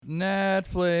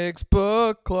Netflix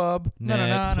book club.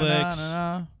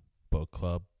 Netflix book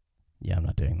club. Yeah, I'm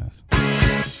not doing this.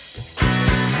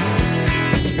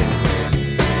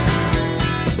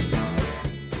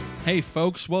 Hey,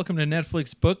 folks, welcome to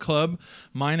Netflix Book Club.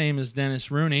 My name is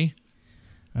Dennis Rooney.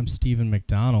 I'm Stephen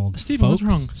McDonald. Stephen, what's Folks?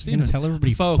 wrong? You Stephen, gonna tell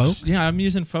everybody folks. Yeah, I'm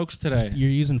using folks today. You're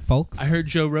using folks? I heard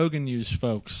Joe Rogan use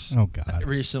folks Oh, God.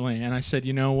 recently, and I said,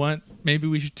 you know what? Maybe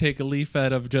we should take a leaf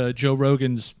out of Joe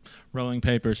Rogan's rolling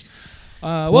papers.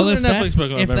 Welcome to Netflix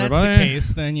Book Club, if everybody. that's the case,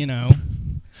 then, you know,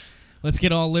 let's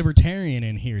get all libertarian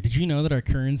in here. Did you know that our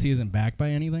currency isn't backed by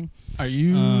anything? Are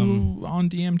you on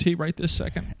DMT right this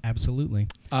second? Absolutely.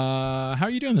 How are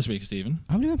you doing this week, Stephen?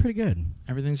 I'm doing pretty good.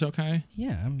 Everything's okay?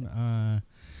 Yeah,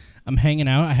 I'm hanging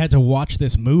out. I had to watch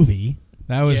this movie.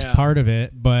 That was part of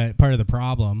it, but part of the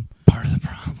problem. Part of the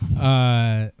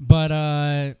problem.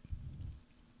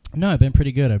 No, I've been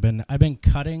pretty good. I've been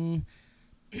cutting.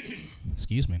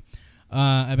 Excuse me.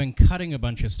 I've been cutting a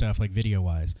bunch of stuff, like video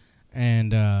wise,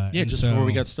 and just before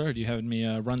we got started, you had me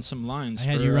run some lines. I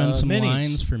had for, you run some minis,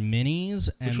 lines for minis,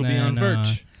 which and will then, be on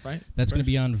Vert, right? That's going to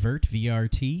be on Vert,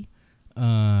 VRT. It's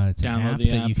an Download app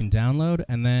the that app. you can download,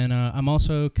 and then I'm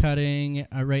also cutting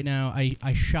right now.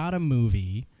 I shot a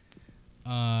movie,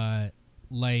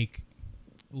 like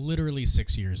literally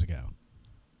 6 years ago.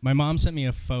 My mom sent me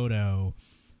a photo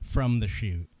from the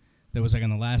shoot that was like on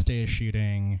the last day of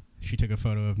shooting. She took a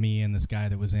photo of me and this guy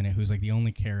that was in it, who's like the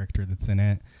only character that's in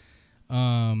it.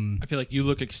 I feel like you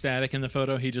look ecstatic in the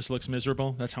photo. He just looks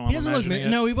miserable. That's how I'm He doesn't look. imagining it.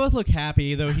 No, we both look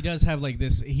happy, though. He does have like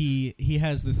this. He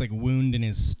has this like wound in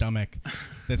his stomach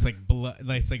that's like blood.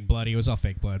 Like, it's like bloody. It was all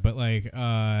fake blood, but like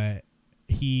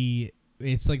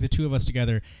it's like the two of us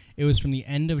together. It was from the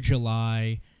end of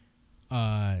July,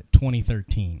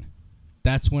 2013.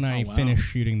 That's when I finished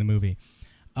shooting the movie.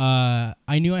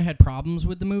 I knew I had problems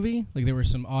with the movie. Like, there were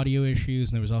some audio issues,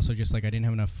 and there was also just like I didn't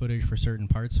have enough footage for certain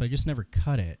parts, so I just never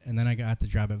cut it. And then I got the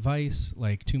job at Vice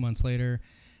like 2 months later,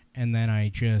 and then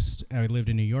I lived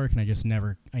in New York, and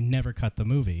I never cut the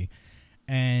movie.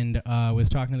 And with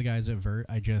talking to the guys at Vert,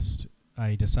 I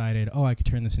decided, I could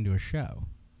turn this into a show.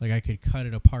 Like, I could cut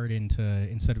it apart into,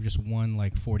 instead of just one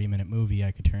like 40-minute movie,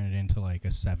 I could turn it into like a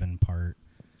 7-part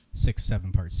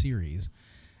series.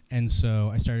 And so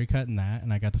I started cutting that,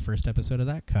 and I got the first episode of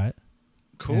that cut.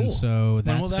 Cool. And so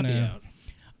when will that be out?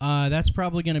 That's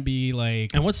probably gonna be like.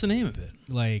 And what's the name of it?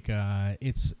 Like,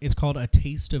 it's called A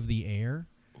Taste of the Air.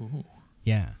 Ooh.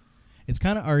 Yeah, it's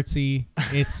kind of artsy.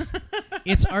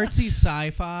 It's artsy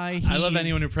sci-fi. I love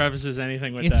anyone who prefaces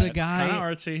anything with it's that. A guy, it's kind of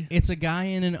artsy. It's a guy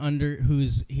in an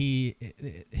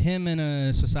him and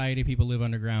a society of people live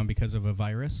underground because of a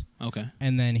virus. Okay.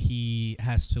 And then he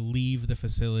has to leave the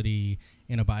facility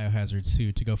in a biohazard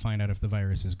suit to go find out if the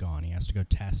virus is gone. He has to go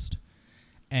test.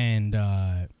 And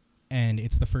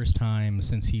it's the first time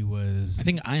since he was... I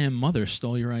think I Am Mother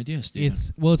stole your idea, Stephen.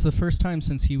 It's the first time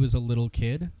since he was a little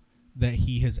kid that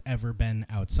he has ever been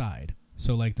outside.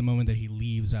 So, like, the moment that he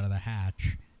leaves out of the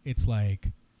hatch, it's like...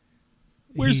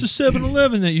 Where's the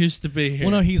 7-Eleven that used to be here?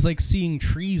 Well, no, he's, like, seeing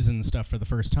trees and stuff for the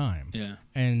first time. Yeah.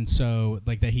 And so,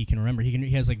 like, that he can remember.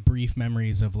 He has, like, brief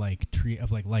memories of, like,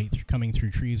 light coming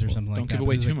through trees or something like that. Don't give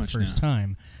away too like much first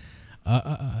now.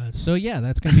 time. So, yeah,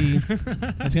 that's going to be...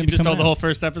 that's gonna you be just told the out. whole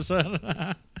first episode?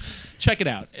 Check it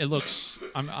out. It looks...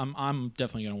 I'm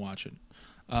definitely going to watch it.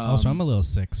 Also, I'm a little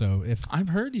sick, so if... I've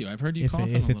heard you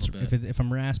coughing a little bit. If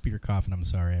I'm raspy or coughing, I'm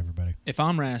sorry, everybody. If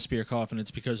I'm raspy or coughing,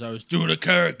 it's because I was doing a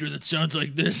character that sounds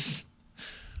like this.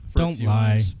 Don't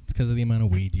lie. It's because of the amount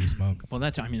of weed you smoke. Well,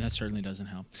 that certainly doesn't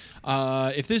help.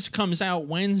 If this comes out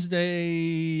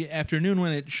Wednesday afternoon,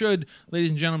 when it should, ladies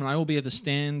and gentlemen, I will be at the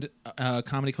Stand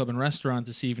Comedy Club and Restaurant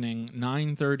this evening,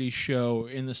 9:30 show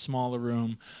in the smaller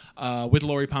room with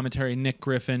Lori Palmentary, Nick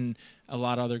Griffin, a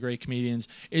lot of other great comedians.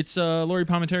 It's Lori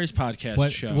Palmentary's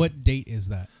podcast show. What date is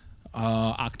that?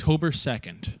 October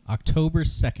 2nd. October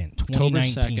 2nd, 2019. October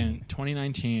 2nd,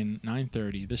 2019,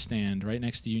 9:30, The Stand, right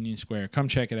next to Union Square. Come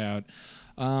check it out.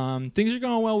 Things are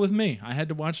going well with me. I had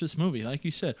to watch this movie, like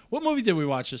you said. What movie did we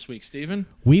watch this week, Stephen?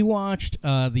 We watched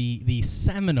the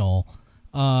seminal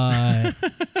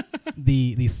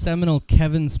the seminal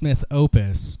Kevin Smith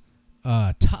opus,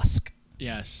 Tusk.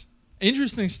 Yes.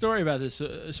 Interesting story about this.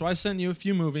 So I sent you a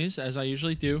few movies, as I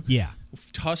usually do. Yeah.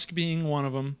 Tusk being one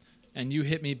of them. And you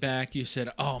hit me back. You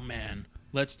said, "Oh man,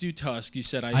 let's do Tusk." You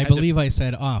said, "I believe I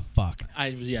said, oh fuck."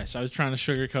 I was trying to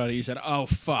sugarcoat it. You said, "Oh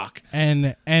fuck."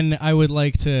 And I would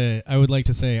like to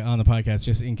say on the podcast,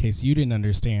 just in case you didn't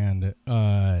understand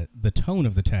the tone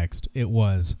of the text, it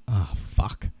was, "Oh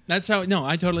fuck." That's how. No,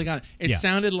 I totally got it. It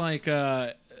sounded like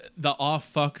the "oh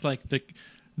fuck," like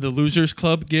the Losers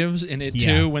Club gives in it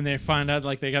Yeah. too when they find out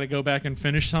like they got to go back and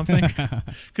finish something.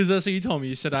 Because that's what you told me.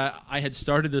 You said I had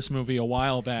started this movie a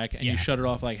while back and Yeah. you shut it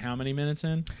off like how many minutes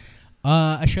in?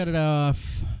 I shut it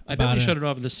off. I bet we shut it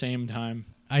off at the same time.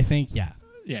 I think, yeah.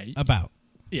 Yeah. About.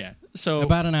 Yeah. So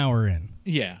About an hour in.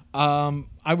 yeah.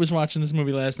 I was watching this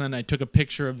movie last night and I took a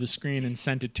picture of the screen and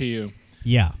sent it to you.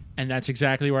 Yeah. And that's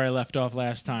exactly where I left off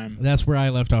last time. That's where I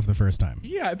left off the first time.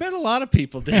 Yeah, I bet a lot of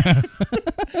people did.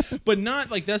 But not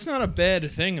like that's not a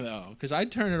bad thing though, because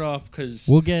I'd turn it off because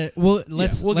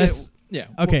Let's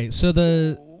Okay,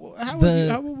 so how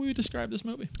would we describe this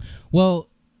movie? Well,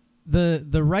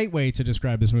 the right way to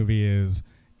describe this movie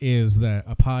is that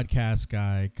a podcast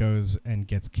guy goes and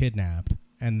gets kidnapped,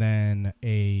 and then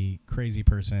a crazy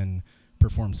person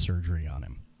performs surgery on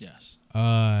him. Yes.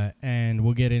 And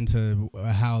we'll get into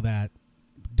how that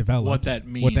develops. What that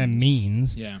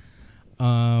means. Yeah.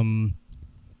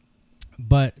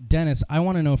 But Dennis, I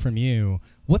want to know from you,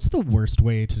 what's the worst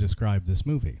way to describe this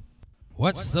movie?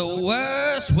 What's the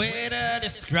worst way to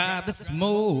describe this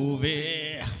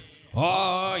movie?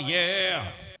 Oh,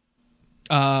 yeah.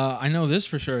 I know this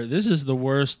for sure. This is the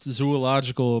worst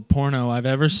zoological porno I've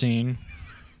ever seen.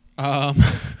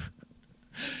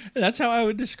 That's how I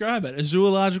would describe it. A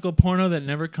zoological porno that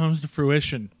never comes to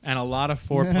fruition, and a lot of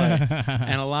foreplay,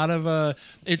 and a lot of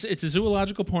it's a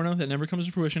zoological porno that never comes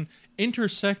to fruition,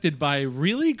 intersected by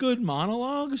really good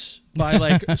monologues by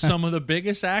like some of the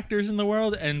biggest actors in the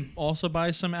world, and also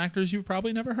by some actors you've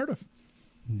probably never heard of.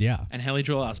 Yeah. And Haley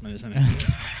Joel Osment is in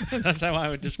it. That's how I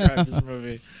would describe this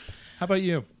movie. How about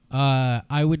you?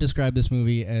 I would describe this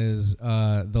movie as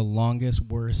the longest,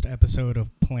 worst episode of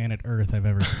Planet Earth I've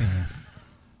ever seen.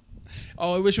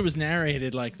 Oh, I wish it was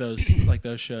narrated like those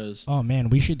shows. Oh man,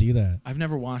 we should do that. I've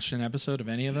never watched an episode of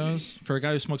any of those. For a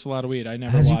guy who smokes a lot of weed, I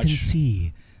never As watch. you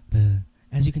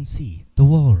can see, the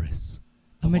walrus,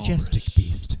 a majestic walrus.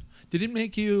 beast. Did it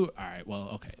make you? All right. Well,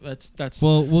 okay. That's.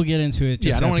 Well, we'll get into it. Just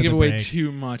yeah, I don't want to give away break.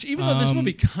 too much. Even though this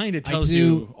movie kind of tells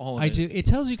you all of it. It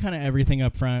tells you kind of everything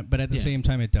up front, but at the same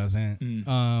time, it doesn't.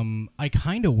 I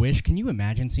kind of wish. Can you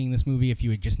imagine seeing this movie if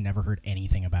you had just never heard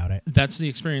anything about it? That's the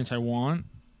experience I want.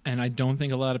 And I don't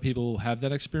think a lot of people have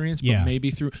that experience, but Yeah.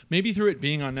 maybe through it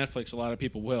being on Netflix, a lot of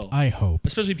people will. I hope.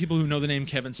 Especially people who know the name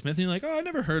Kevin Smith, and you're like, oh, I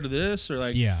never heard of this, or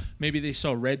like, Yeah. maybe they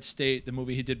saw Red State, the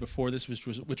movie he did before this, which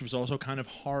was also kind of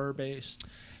horror based.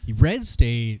 Red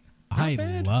State, I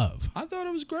bad. love. I thought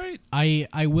it was great. I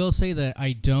will say that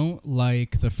I don't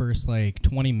like the first like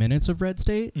 20 minutes of Red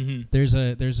State. Mm-hmm.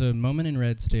 There's a moment in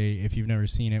Red State, if you've never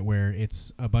seen it, where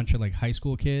it's a bunch of like high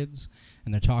school kids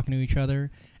and they're talking to each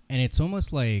other, and it's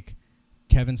almost like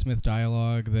Kevin Smith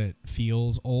dialogue that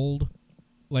feels old.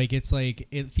 Like it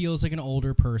feels like an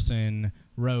older person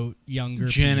wrote younger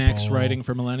Gen people. X writing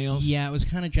for millennials. Yeah, it was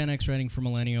kind of Gen X writing for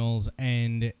millennials,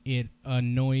 and it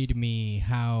annoyed me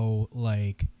how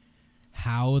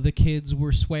the kids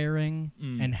were swearing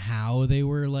and how they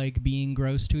were like being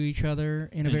gross to each other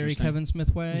in a very Interesting. Kevin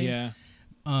Smith way. Yeah.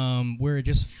 Where it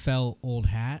just felt old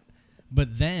hat.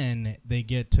 But then they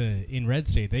get to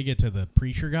the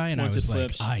preacher guy, and Once I was it like,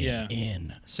 flips, I yeah. am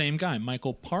in. Same guy,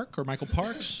 Michael Parks. Michael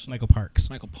Parks. Michael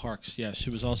Parks, yes,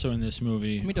 who was also in this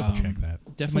movie. Let me double check that.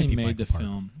 Definitely It might be made the Michael Park.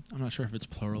 film. I'm not sure if it's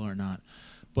plural or not.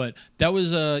 But that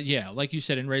was, like you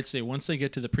said in Red State, once they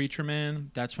get to the preacher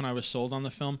man, that's when I was sold on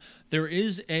the film. There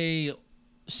is a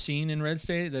scene in Red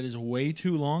State that is way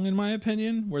too long, in my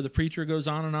opinion, where the preacher goes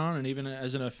on, and even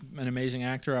as an amazing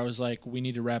actor, I was like, we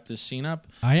need to wrap this scene up.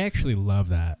 I actually love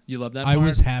that. You love that I part?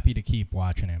 was happy to keep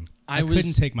watching him. I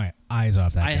couldn't take my eyes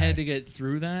off that guy. I had to get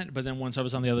through that, but then once I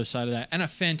was on the other side of that, and a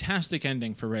fantastic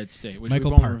ending for Red State, which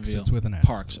Michael we won't Parks, reveal. it's with an S.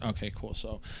 Parks. Okay, cool.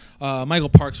 So, Michael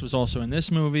Parks was also in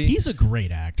this movie. He's a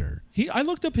great actor. I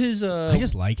looked up his. I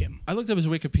just like him. I looked up his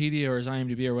Wikipedia or his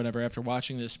IMDb or whatever after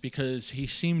watching this because he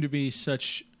seemed to be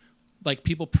such. Like,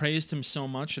 people praised him so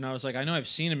much, and I was like, I know I've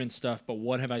seen him in stuff, but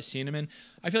what have I seen him in?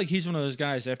 I feel like he's one of those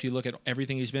guys, after you look at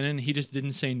everything he's been in, he just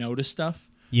didn't say no to stuff.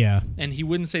 Yeah. And he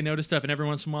wouldn't say no to stuff, and every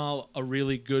once in a while, a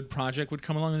really good project would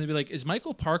come along, and they'd be like, is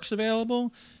Michael Parks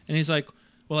available? And he's like,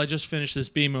 well, I just finished this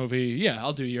B movie. Yeah,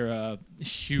 I'll do your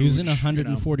huge... He was in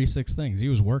 146 things. He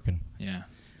was working. Yeah.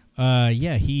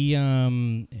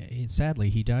 Sadly,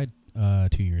 he died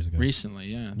 2 years ago. Recently,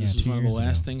 yeah. This was 2 one of the years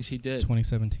last ago. things he did.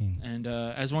 2017. And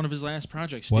as one of his last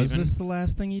projects, Was Stephen... this the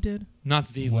last thing he did? Not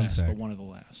the One last, sec. but one of the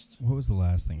last. What was the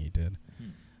last thing he did?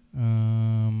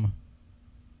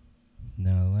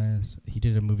 He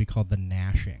did a movie called The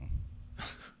Gnashing.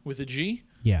 With a G?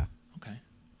 Yeah. Okay.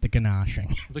 The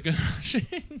Gnashing. The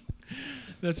Ganashing.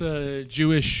 That's a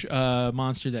Jewish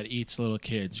monster that eats little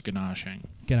kids. Ganashing.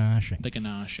 Gnashing. The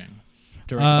Ganashing.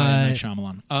 directed by M.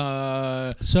 Night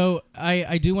Shyamalan. So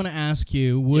I do want to ask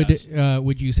you,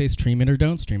 would you say stream it or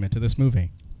don't stream it to this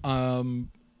movie?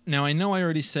 Now, I know I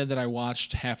already said that I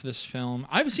watched half this film.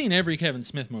 I've seen every Kevin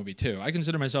Smith movie, too. I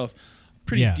consider myself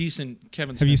pretty decent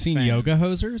Kevin Smith Have you seen fan. Yoga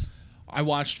Hosers? I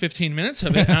watched 15 minutes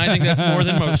of it, and I think that's more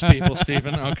than most people,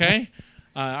 Stephen, okay?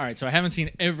 All right, so I haven't seen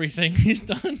everything he's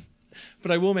done,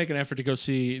 but I will make an effort to go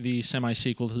see the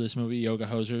semi-sequel to this movie, Yoga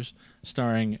Hosers,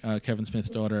 starring Kevin Smith's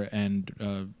daughter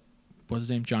and, what's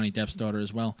his name? Johnny Depp's daughter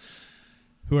as well.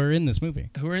 Who are in this movie?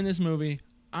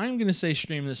 I'm going to say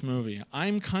stream this movie.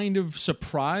 I'm kind of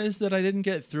surprised that I didn't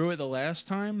get through it the last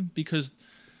time, because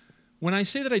when I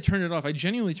say that I turned it off, I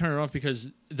genuinely turn it off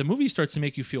because the movie starts to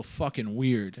make you feel fucking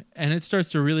weird, and it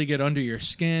starts to really get under your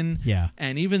skin. Yeah.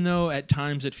 And even though at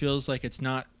times it feels like it's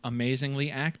not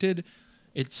amazingly acted,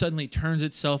 it suddenly turns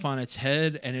itself on its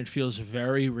head, and it feels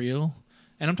very real.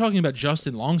 And I'm talking about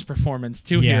Justin Long's performance,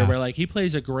 too, here, where like he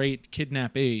plays a great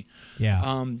kidnappee.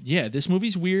 Yeah. This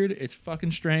movie's weird. It's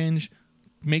fucking strange.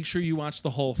 Make sure you watch the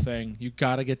whole thing. You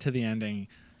got to get to the ending.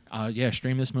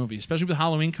 Stream this movie, especially with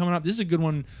Halloween coming up. This is a good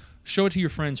one. Show it to your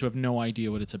friends who have no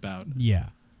idea what it's about. Yeah.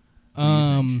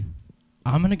 I'm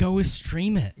going to go with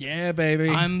stream it. Yeah, baby.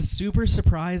 I'm super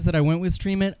surprised that I went with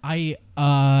stream it. I've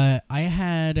got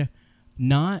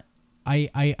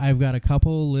a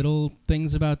couple little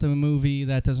things about the movie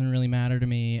that doesn't really matter to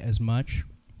me as much.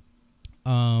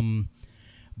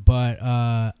 But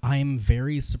I'm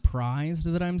very surprised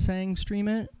that I'm saying stream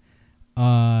it.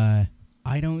 I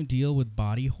don't deal with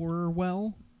body horror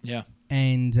well. Yeah.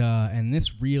 And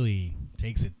this really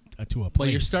takes it to a place. Well,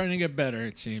 you're starting to get better,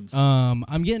 it seems.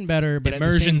 I'm getting better, but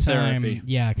immersion at the same time, therapy.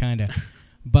 Yeah, kind of.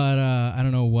 But I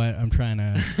don't know what I'm trying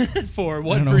to. For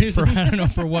what reason? I don't know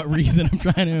for what reason I'm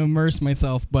trying to immerse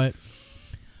myself, but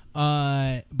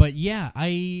yeah,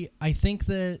 I think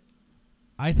that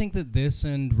this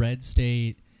and Red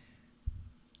State.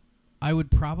 I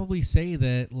would probably say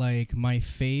that like my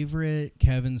favorite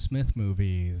Kevin Smith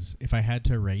movies, if I had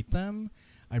to rate them,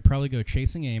 I'd probably go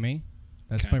Chasing Amy.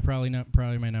 That's probably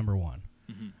my number one.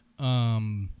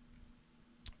 Mm-hmm.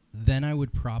 Then I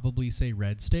would probably say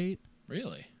Red State.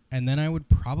 Really? And then I would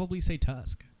probably say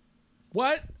Tusk.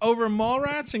 What? Over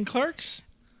Mallrats and Clerks?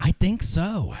 I think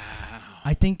so. Wow.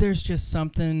 I think there's just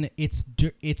something. It's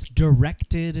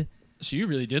directed. So you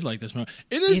really did like this movie.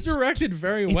 It's directed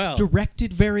very well. It's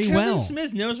directed very well. Kevin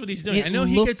Smith knows what he's doing. I know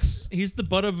he's the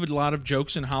butt of a lot of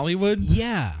jokes in Hollywood.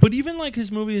 Yeah. But even like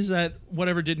his movies that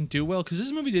whatever didn't do well, because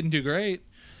this movie didn't do great,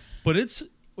 but it's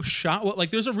shot well.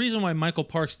 Like there's a reason why Michael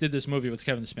Parks did this movie with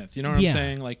Kevin Smith. You know what I'm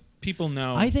saying? Like people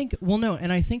know. I think,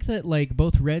 and I think that like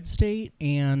both Red State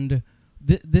and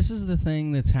this is the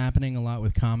thing that's happening a lot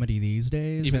with comedy these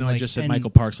days. Even and though like, I just said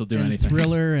Michael Parks will do anything.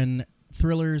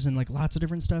 Thrillers and like lots of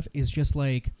different stuff is just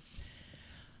like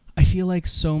I feel like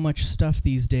so much stuff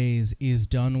these days is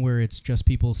done where it's just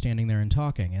people standing there and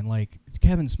talking, and like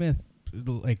Kevin Smith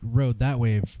like rode that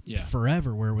wave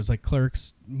forever where it was like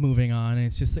Clerks moving on, and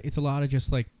it's a lot of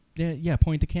just like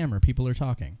point to camera, people are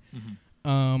talking.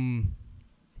 Mm-hmm.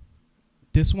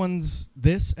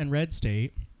 This and Red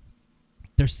State,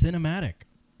 they're cinematic.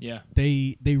 Yeah.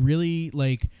 They really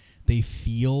like they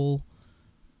feel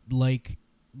like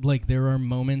there are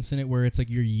moments in it where it's like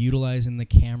you're utilizing the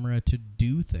camera to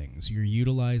do things. You're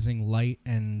utilizing light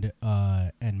and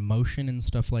motion and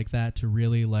stuff like that to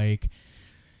really like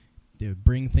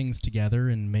bring things together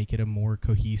and make it a more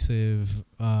cohesive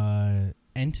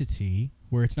entity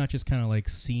where it's not just kind of like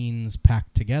scenes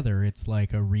packed together. It's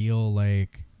like a real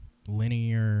like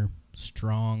linear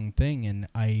strong thing, and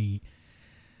I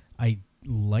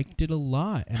liked it a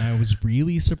lot, and I was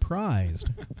really surprised.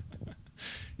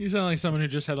 You sound like someone who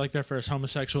just had like their first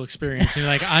homosexual experience. And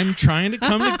you're like, I'm trying to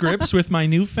come to grips with my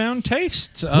newfound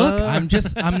taste. Look,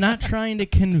 I'm not trying to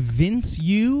convince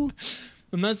you.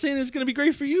 I'm not saying it's going to be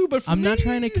great for you, but for I'm me, not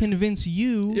trying to convince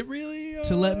you it really,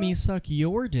 to let me suck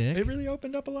your dick. It really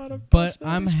opened up a lot of But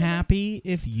I'm happy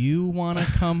if you want to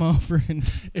come over and...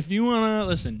 If you want to,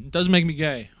 listen, it doesn't make me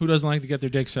gay. Who doesn't like to get their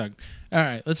dick sucked? All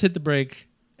right, let's hit the break,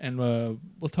 and we'll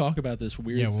talk about this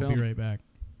weird film. Yeah, we'll be right back.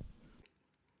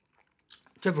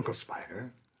 Typical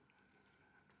spider.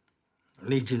 A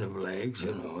legion of legs,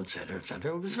 et cetera, et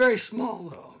cetera. It was very small,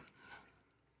 though.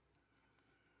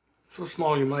 So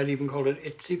small you might even call it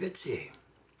itsy bitsy.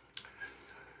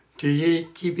 The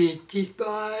itty bitty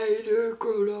spider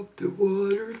crawled up the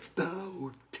water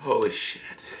spout. Holy shit.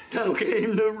 Now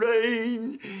came the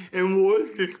rain and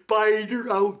washed the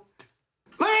spider out.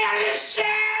 Let me out of this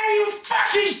chair, you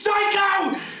fucking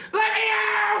psycho! Let me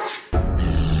out!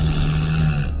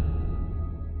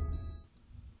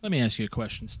 Let me ask you a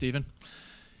question, Steven.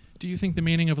 Do you think the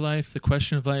meaning of life, the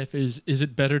question of life, is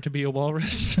it better to be a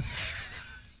walrus?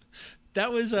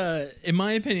 That was, in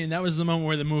my opinion, that was the moment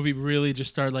where the movie really just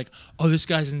started like, oh, this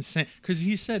guy's insane. Because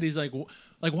he said, he's like,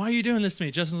 why are you doing this to me?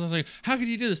 Justin was like, how could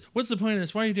you do this? What's the point of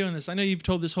this? Why are you doing this? I know you've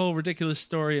told this whole ridiculous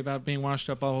story about being washed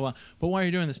up, blah, blah, blah. But why are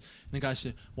you doing this? And the guy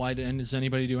said, why does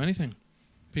anybody do anything?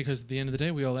 Because at the end of the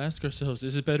day, we all ask ourselves,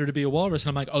 is it better to be a walrus? And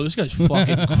I'm like, oh, this guy's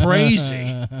fucking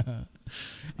crazy.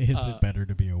 Is it better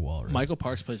to be a walrus? Michael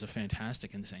Parks plays a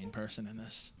fantastic insane person in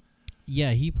this.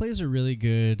 Yeah, he plays a really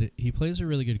good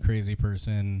crazy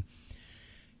person.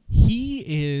 He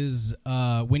is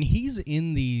when he's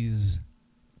in these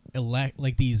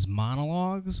these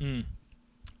monologues.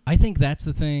 I think that's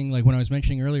the thing. Like when I was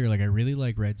mentioning earlier, like I really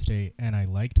like Red State and I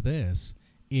liked this.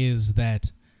 Is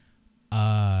that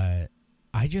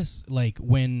I just like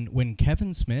when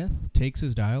Kevin Smith takes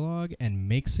his dialogue and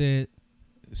makes it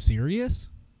serious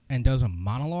and does a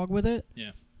monologue with it.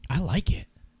 Yeah, I like it.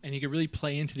 And you can really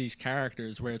play into these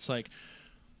characters where it's like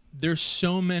there's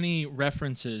so many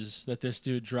references that this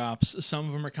dude drops. Some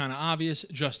of them are kind of obvious.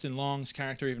 Justin Long's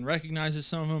character even recognizes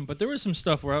some of them. But there was some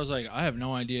stuff where I was like, I have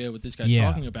no idea what this guy's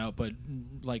talking about. But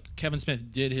like Kevin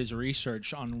Smith did his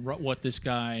research on what this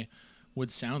guy would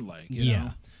sound like. You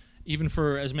know? Even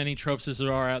for as many tropes as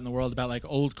there are out in the world about like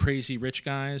old crazy rich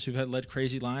guys who've led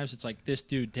crazy lives, it's like this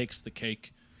dude takes the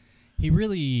cake.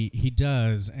 He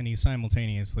does, and he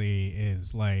simultaneously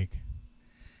is like,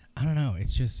 I don't know.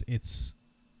 It's just it's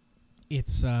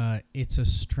a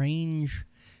strange.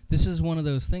 This is one of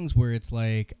those things where it's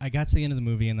like I got to the end of the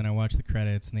movie and then I watched the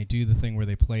credits and they do the thing where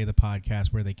they play the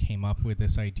podcast where they came up with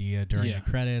this idea during the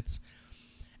credits,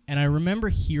 and I remember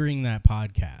hearing that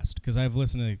podcast because I've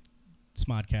listened to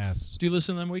Smodcast. Do you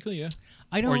listen to them weekly? Yeah.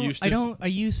 I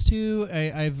used to.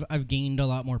 I've gained a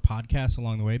lot more podcasts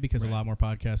along the way because a lot more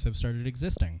podcasts have started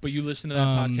existing. But you listened to that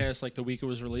podcast like the week it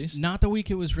was released? Not the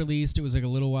week it was released. It was like a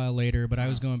little while later, but I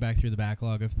was going back through the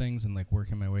backlog of things and like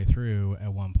working my way through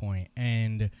at one point.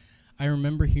 And I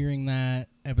remember hearing that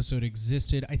episode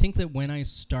existed. I think that when I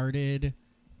listened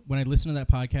to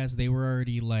that podcast, they were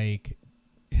already like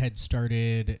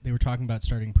they were talking about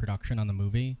starting production on the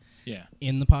movie. Yeah.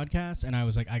 In the podcast, and I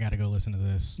was like, I got to go listen to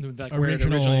this. Like where it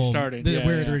originally started.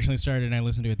 Where it originally started, and I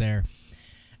listened to it there.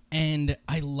 And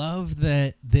I love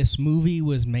that this movie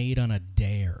was made on a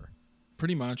dare.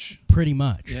 Pretty much.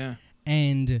 Yeah.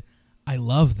 And I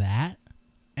love that.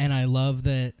 And I love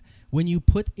that when you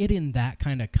put it in that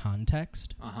kind of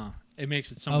context. It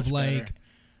makes it so much better.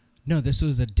 No, this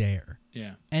was a dare.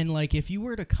 Yeah. And like if you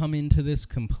were to come into this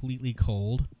completely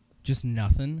cold, just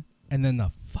nothing, and then the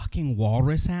fucking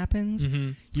walrus happens,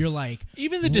 you're like,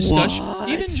 even the discussion,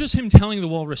 even just him telling the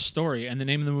walrus story, and the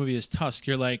name of the movie is Tusk,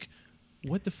 you're like,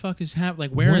 what the fuck is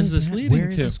happening? Like, where is this leading to? Where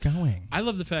is this going? I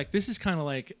love the fact, this is kind of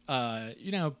like,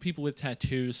 people with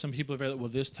tattoos, some people are very like, well,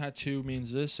 this tattoo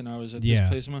means this, and I was at this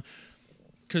place.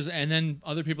 And then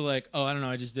other people are like, oh, I don't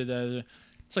know, I just did that.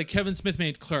 It's like Kevin Smith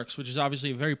made Clerks, which is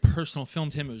obviously a very personal film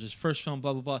to him. It was his first film,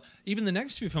 blah, blah, blah. Even the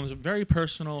next few films are very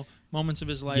personal moments of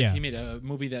his life. Yeah. He made a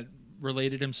movie that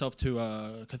related himself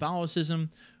to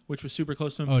Catholicism, which was super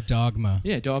close to him. Oh, Dogma.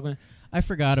 Yeah, Dogma. I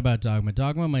forgot about Dogma.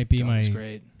 Dogma might be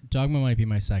great. Dogma might be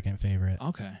my second favorite.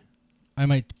 Okay. I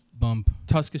might bump.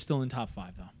 Tusk is still in top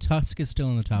 5, though. Tusk is still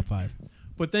in the top 5.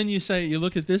 But then you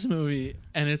look at this movie,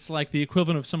 and it's like the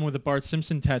equivalent of someone with a Bart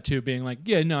Simpson tattoo being like,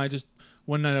 yeah, no,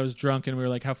 one night I was drunk, and we were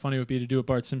like, how funny it would be to do a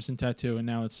Bart Simpson tattoo, and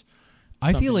now it's...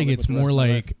 I feel like it's more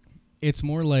like... It's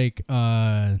more like... you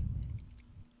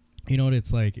know what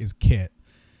it's like? Is Kit.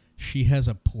 She has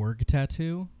a Porg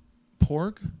tattoo.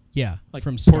 Porg? Yeah. Like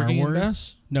from Star Porgy Wars. And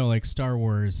Bess? No, like Star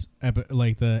Wars.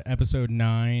 Like the episode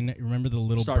 9. Remember the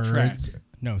little Star birds? Trek.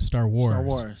 No, Star Wars. Star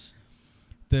Wars.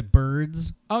 The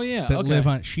birds. Oh, yeah. That live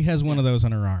on... She has one of those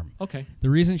on her arm. Okay. The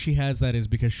reason she has that is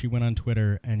because she went on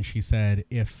Twitter and she said,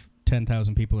 if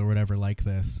 10,000 people or whatever like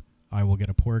this, I will get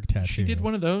a Porg tattoo. She did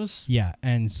one of those? Yeah,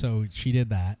 and so she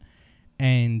did that.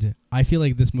 And I feel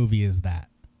like this movie is that.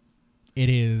 It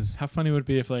is... How funny would it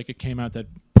be if like it came out that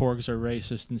Porgs are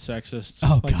racist and sexist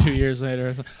 2 years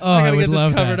later? Like, I gotta would get this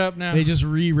love covered that. up now. They just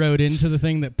rewrote into the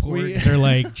thing that Porgs are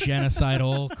like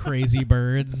genocidal, crazy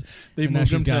birds. They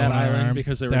moved them to that island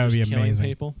because they were just killing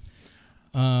people.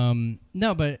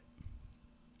 No, but...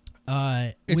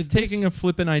 it's taking a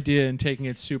flippant idea and taking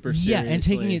it super seriously. Yeah, and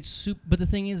taking it but the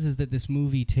thing is that this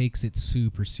movie takes it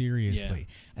super seriously,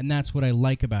 and that's what I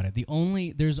like about it.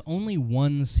 There's only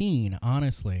one scene,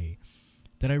 honestly,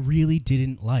 that I really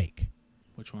didn't like.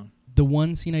 Which one? The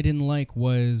one scene I didn't like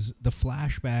was the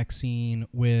flashback scene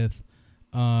with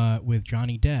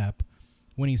Johnny Depp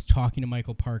when he's talking to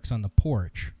Michael Parks on the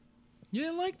porch. You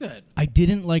didn't like that? I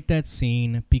didn't like that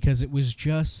scene because it was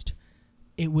just,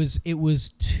 it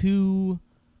was too,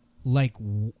 like,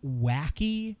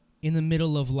 wacky in the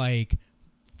middle of, like,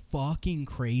 fucking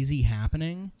crazy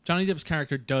happening. Johnny Depp's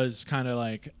character does kind of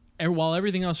like, while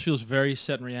everything else feels very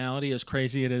set in reality, as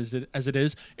crazy as it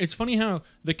is, it's funny how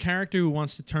the character who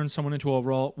wants to turn someone into a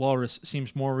walrus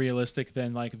seems more realistic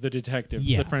than like the detective,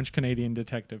 the French-Canadian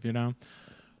detective, you know?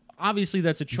 Obviously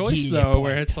that's a choice though,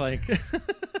 where it's like...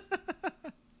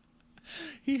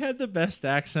 He had the best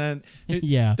accent.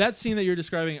 That scene that you're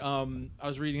describing, I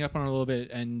was reading up on it a little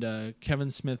bit, and Kevin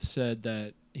Smith said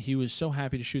that he was so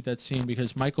happy to shoot that scene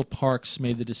because Michael Parks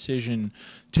made the decision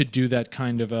to do that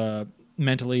kind of a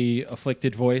mentally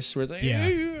afflicted voice where it's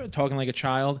like, talking like a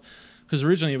child. Because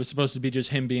originally it was supposed to be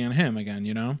just him being him again,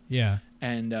 you know? Yeah.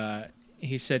 And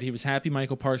he said he was happy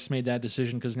Michael Parks made that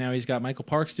decision because now he's got Michael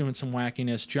Parks doing some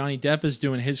wackiness. Johnny Depp is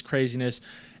doing his craziness.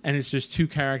 And it's just two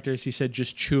characters, he said,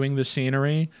 just chewing the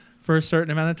scenery for a certain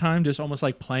amount of time, just almost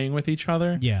like playing with each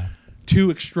other. Yeah.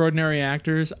 Two extraordinary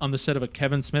actors on the set of a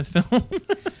Kevin Smith film.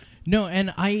 No,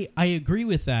 and I agree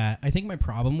with that. I think my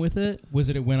problem with it was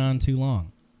that it went on too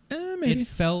long. Maybe. It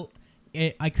felt,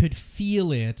 I could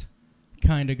feel it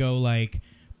kind of go like,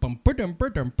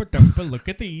 look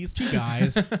at these two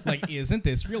guys. Like, isn't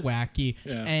this real wacky?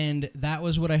 Yeah. And that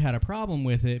was what I had a problem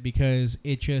with it because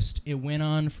it went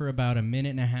on for about a minute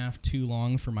and a half too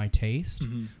long for my taste,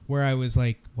 where I was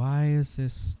like, why is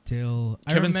this still...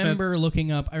 I remember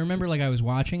looking up, like I was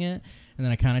watching it, and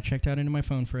then I kind of checked out into my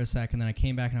phone for a second, and then I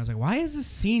came back and I was like, why is this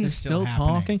scene still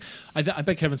talking? I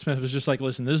bet Kevin Smith was just like,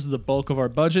 listen, this is the bulk of our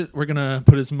budget. We're going to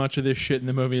put as much of this shit in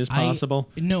the movie as possible.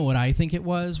 No, what I think it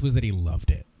was that he loved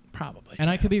it. Probably. And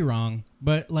I could be wrong,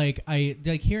 but like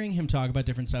hearing him talk about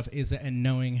different stuff and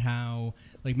knowing how,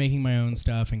 like, making my own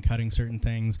stuff and cutting certain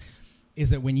things is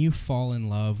that when you fall in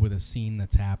love with a scene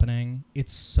that's happening,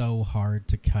 it's so hard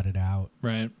to cut it out.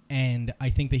 Right. And I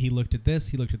think that he looked at this,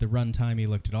 he looked at the runtime, he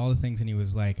looked at all the things, and he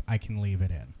was like, I can leave it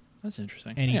in. That's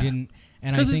interesting. And he didn't.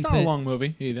 And because it's not a long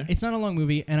movie either. It's not a long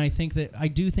movie, and I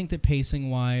do think that pacing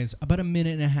wise, about a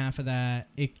minute and a half of that,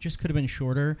 it just could have been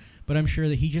shorter. But I'm sure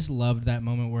that he just loved that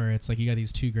moment where it's like you got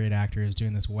these two great actors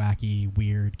doing this wacky,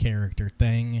 weird character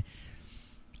thing.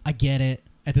 I get it.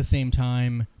 At the same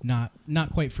time, not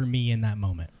quite for me in that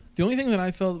moment. The only thing that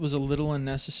I felt was a little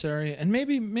unnecessary, and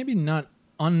maybe not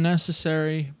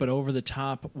unnecessary, but over the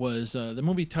top, was the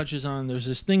movie touches on. There's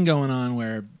this thing going on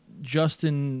where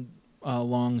Justin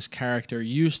Long's character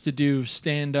used to do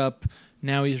stand-up.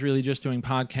 Now he's really just doing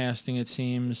podcasting, it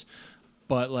seems.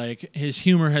 But like his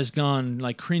humor has gone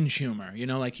like cringe humor, you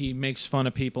know, like he makes fun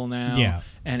of people now,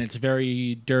 and it's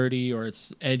very dirty or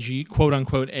it's edgy, quote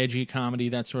unquote edgy comedy,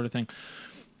 that sort of thing.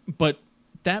 But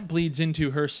that bleeds into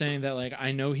her saying that, like,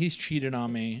 I know he's cheated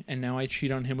on me, and now I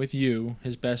cheat on him with you,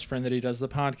 his best friend that he does the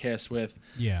podcast with.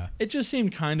 Yeah. It just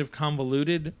seemed kind of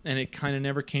convoluted, and it kind of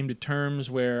never came to terms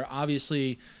where,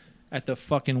 obviously, at the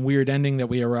fucking weird ending that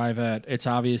we arrive at, it's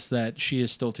obvious that she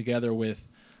is still together with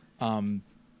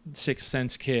Sixth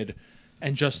Sense kid,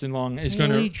 and Justin Long is going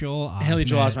to... Haley Joel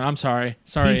Osment. I'm sorry.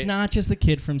 He's not just the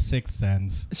kid from Sixth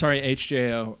Sense. Sorry,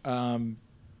 HJO.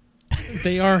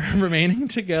 They are remaining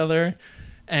together,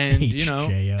 and you know,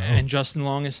 and Justin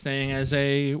Long is staying as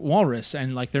a walrus,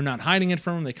 and like they're not hiding it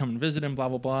from him. They come and visit him, blah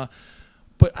blah blah.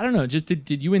 But I don't know. Just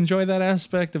did you enjoy that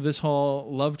aspect of this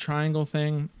whole love triangle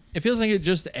thing? It feels like it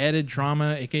just added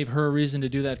drama. It gave her a reason to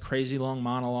do that crazy long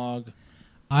monologue.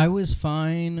 I was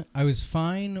fine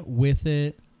with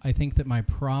it. I think that my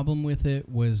problem with it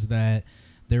was that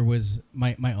there was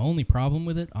my only problem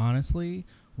with it, honestly,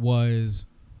 was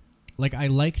like I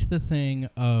liked the thing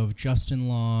of Justin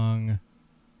Long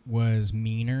was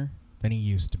meaner than he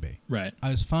used to be. Right. I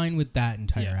was fine with that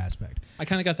entire aspect. I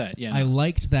kind of got that. Yeah. I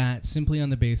liked that simply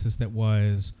on the basis that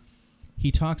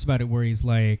he talks about it where he's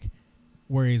like,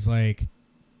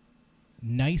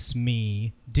 nice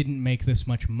me didn't make this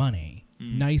much money.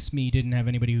 Nice me didn't have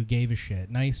anybody who gave a shit.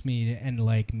 Nice me and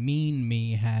like mean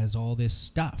me has all this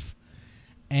stuff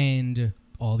and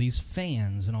all these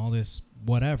fans and all this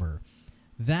whatever.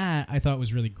 That I thought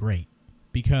was really great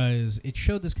because it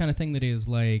showed this kind of thing that is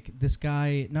like this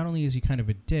guy, not only is he kind of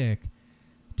a dick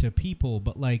to people,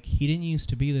 but like he didn't used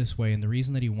to be this way, and the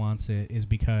reason that he wants it is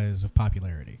because of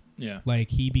popularity. Yeah. Like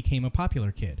he became a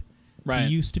popular kid. Right.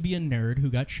 He used to be a nerd who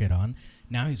got shit on.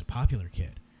 Now he's a popular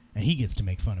kid and he gets to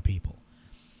make fun of people.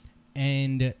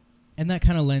 And that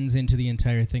kind of lends into the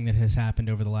entire thing that has happened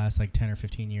over the last like 10 or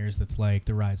 15 years that's like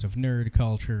the rise of nerd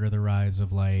culture or the rise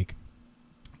of like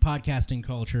podcasting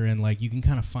culture, and like you can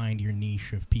kind of find your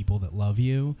niche of people that love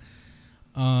you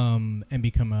and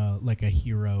become a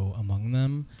hero among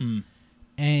them.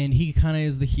 and he kind of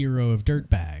is the hero of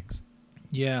dirtbags.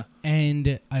 Yeah.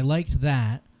 And I liked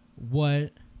that.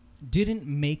 What didn't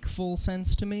make full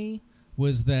sense to me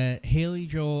was that Haley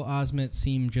Joel Osment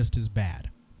seemed just as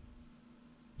bad.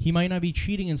 He might not be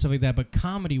cheating and stuff like that, but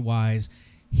comedy-wise,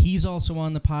 he's also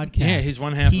on the podcast. Yeah, he's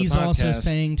one half of the podcast. He's also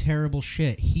saying terrible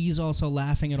shit. He's also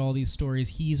laughing at all these stories.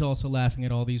 He's also laughing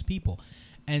at all these people.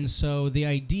 And so the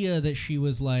idea that she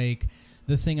was like,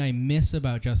 the thing I miss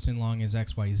about Justin Long is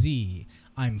XYZ,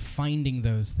 I'm finding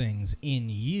those things in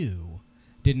you,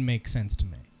 didn't make sense to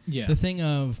me. Yeah. The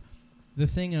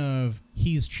thing of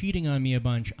he's cheating on me a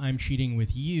bunch, I'm cheating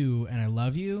with you, and I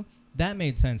love you, that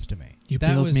made sense to me. You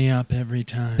build me up every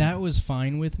time. That was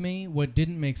fine with me. What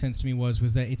didn't make sense to me was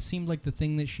that it seemed like the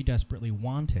thing that she desperately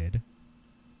wanted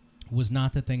was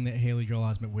not the thing that Haley Joel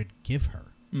Osment would give her,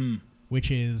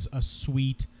 which is a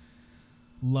sweet,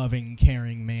 loving,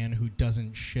 caring man who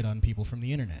doesn't shit on people from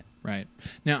the internet. Right.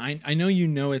 Now, I know you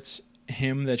know it's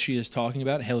him that she is talking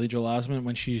about, Haley Joel Osment,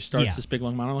 when she starts this big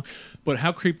long monologue, but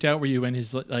how creeped out were you when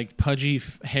his like pudgy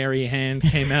hairy hand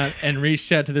came out and reached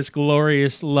out to this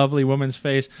glorious lovely woman's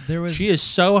face? She is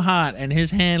so hot and his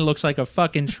hand looks like a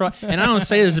fucking truck. And I don't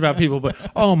say this about people, but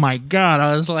oh my god,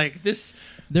 I was like,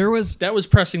 that was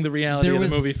pressing the reality of the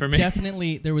movie for me.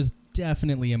 There was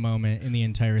definitely a moment in the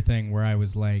entire thing where I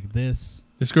was like,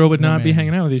 this girl would not be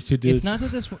hanging out with these two dudes. It's not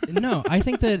that this. No, I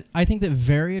think that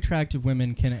very attractive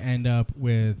women can end up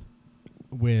with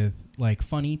like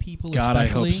funny people. God,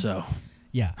 especially. I hope so.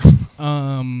 Yeah.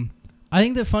 I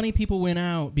think that funny people win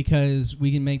out because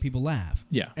we can make people laugh.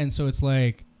 Yeah. And so it's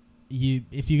like,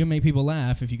 if you can make people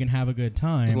laugh, if you can have a good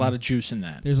time, there's a lot of juice in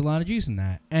that. There's a lot of juice in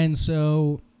that, and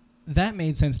so that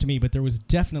made sense to me. But there was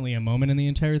definitely a moment in the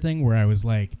entire thing where I was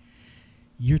like,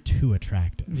 you're too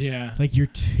attractive. Yeah. Like, you're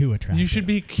too attractive. You should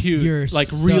be cute. You're like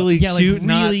so, really cute, like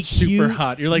not really super cute,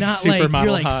 hot. You're like not supermodel like,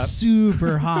 you're like hot.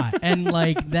 super hot. And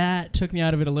like that took me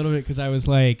out of it a little bit because I was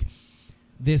like,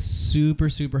 this super,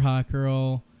 super hot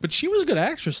girl. But she was a good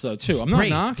actress, though, too. I'm not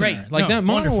knocking her. Like, no, that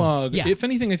monologue, yeah. If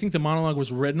anything, I think the monologue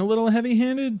was written a little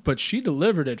heavy-handed, but she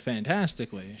delivered it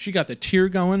fantastically. She got the tear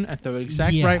going at the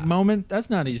exact right moment. That's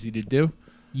not easy to do.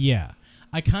 Yeah.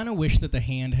 I kind of wish that the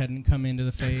hand hadn't come into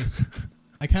the face.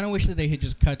 I kind of wish that they had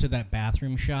just cut to that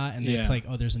bathroom shot and it's like,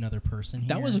 oh, there's another person here.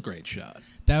 That was a great shot.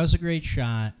 That was a great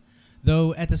shot.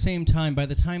 Though, at the same time, by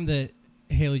the time that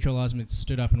Haley Joel Osment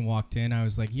stood up and walked in, I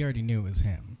was like, you already knew it was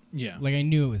him. Yeah. Like, I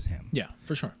knew it was him. Yeah,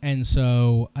 for sure. And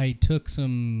so I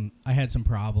had some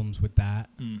problems with that.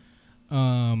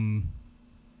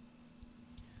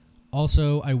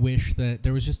 Also, I wish that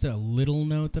there was just a little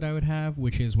note that I would have,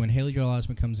 which is when Haley Joel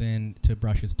Osment comes in to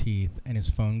brush his teeth and his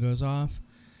phone goes off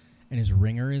and his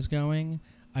ringer is going,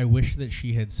 I wish that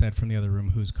she had said from the other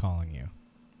room, who's calling you?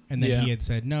 And then he had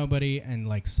said, nobody, and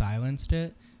like silenced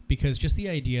it. Because just the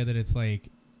idea that it's like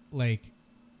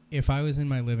if I was in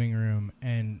my living room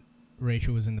and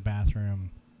Rachel was in the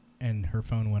bathroom and her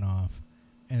phone went off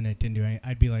and it didn't do anything,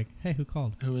 I'd be like, hey, who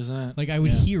called? Who was that? Like, I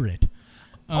would hear it.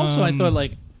 Also, I thought,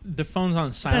 like, the phone's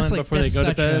on silent before they go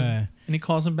to bed, and he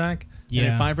calls him back, and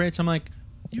it vibrates. I'm like,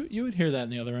 you would hear that in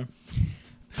the other room.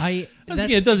 It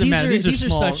doesn't matter. These are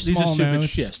small. These are stupid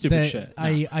shit. Stupid shit.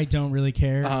 No. I don't really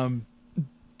care.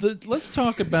 Let's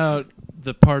talk about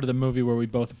the part of the movie where we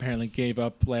both apparently gave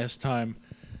up last time,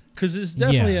 because it's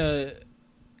definitely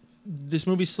this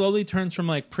movie slowly turns from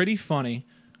like pretty funny,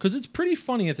 because it's pretty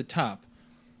funny at the top.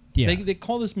 Yeah. They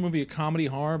call this movie a comedy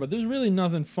horror, but there's really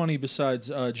nothing funny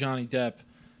besides Johnny Depp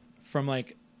from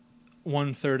like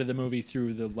 1/3 of the movie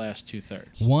through the last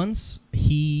 2/3. Once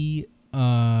he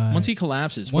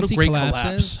collapses. What a great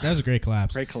collapse. That was a great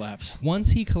collapse. Great collapse.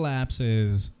 Once he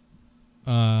collapses,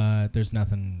 there's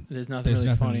nothing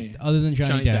really funny other than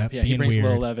Johnny Depp. Yeah, he brings weird. a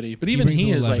little levity, but even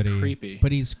he is levity, like creepy.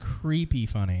 But he's creepy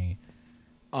funny.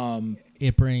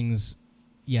 It brings,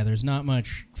 there's not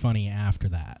much funny after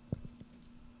that.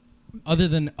 Other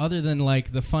than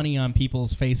like the funny on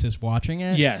people's faces watching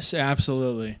it. Yes,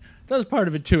 absolutely. That was part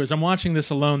of it too. As I'm watching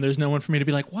this alone, there's no one for me to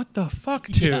be like, "What the fuck?"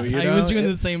 to. Yeah, you know? I was doing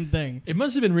the same thing. It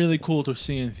must have been really cool to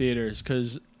see in theaters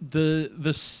because the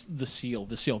seal,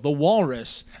 the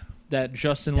walrus that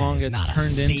Justin Long gets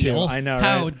turned into. I know.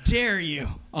 How right? dare you?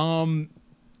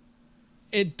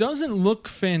 It doesn't look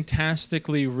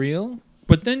fantastically real.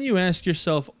 But then you ask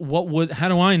yourself, how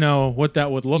do I know what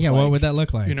that would look like? Yeah, what would that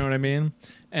look like? You know what I mean?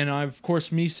 And of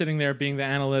course, me sitting there being the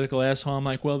analytical asshole, I'm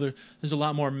like, well, there's a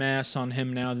lot more mass on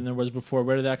him now than there was before.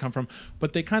 Where did that come from?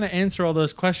 But they kind of answer all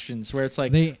those questions where it's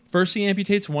like, first he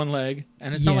amputates one leg,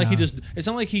 and it's not like he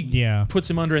puts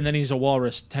him under and then he's a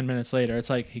walrus 10 minutes later. It's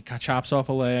like he chops off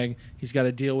a leg, he's got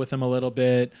to deal with him a little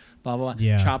bit, blah, blah,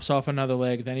 blah. Chops off another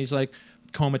leg, then he's like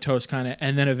comatose kind of,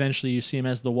 and then eventually you see him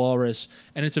as the walrus,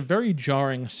 and it's a very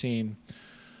jarring scene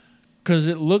because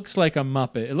it looks like a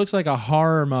Muppet. It looks like a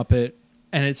horror Muppet,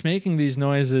 and it's making these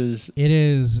noises. It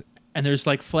is. And there's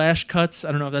like flash cuts.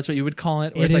 I don't know if that's what you would call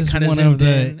it. Or It it's like is kind of one zoomed of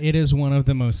the. in. It is one of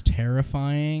the most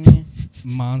terrifying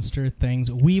monster things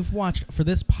we've watched for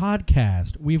this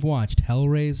podcast. We've watched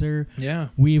Hellraiser. Yeah.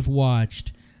 We've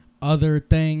watched other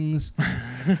things.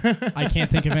 I can't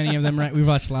think of any of them right. We've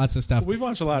watched lots of stuff. We've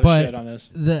watched a lot of But shit on this.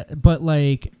 But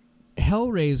like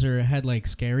Hellraiser had like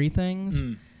scary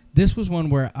things. This was one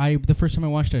where the first time I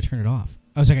watched it, I turned it off.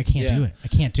 I was like, I can't do it. I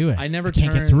can't do it. I never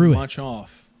can't turned get through much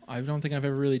off. I don't think I've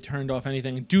ever really turned off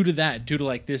anything due to that. Due to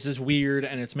like, this is weird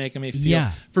and it's making me feel.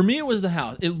 Yeah. For me, it was the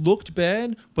house. It looked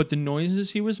bad, but the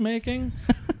noises he was making,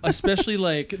 especially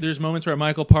like there's moments where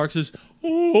Michael Parks is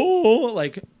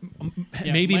like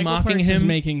maybe Michael mocking Parks him. is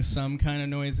making some kind of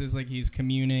noises like he's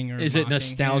communing or Is it mocking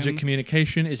nostalgic him.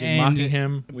 communication? Is he mocking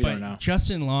him? We but don't know.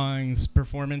 Justin Long's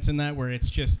performance in that, where it's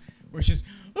just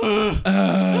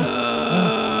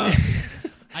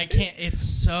I can't. It's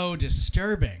so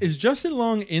disturbing. Is Justin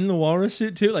Long in the walrus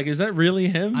suit too? Like, is that really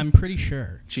him? I'm pretty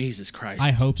sure. Jesus Christ.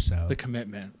 I hope so. The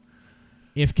commitment.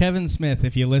 If Kevin Smith,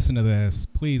 if you listen to this,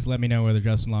 please let me know whether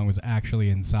Justin Long was actually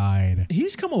inside.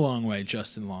 He's come a long way,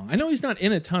 Justin Long. I know he's not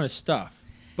in a ton of stuff,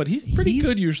 but he's pretty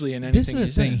good usually in anything This is the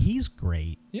he's thing. in. He's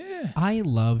great. Yeah. I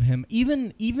love him.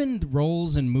 Even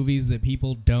roles in movies that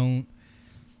people don't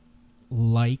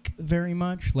like very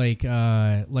much, like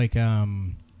For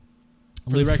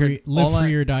the record, Live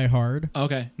Free or Die Hard.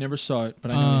 Okay, never saw it,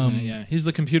 but I know he's in it. Yeah, he's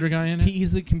the computer guy in it.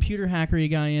 He's the computer hackery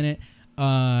guy in it.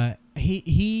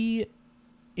 He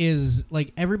is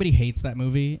like, everybody hates that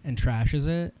movie and trashes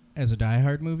it as a Die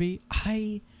Hard movie.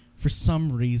 For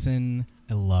some reason,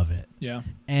 I love it. Yeah.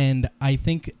 And I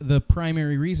think the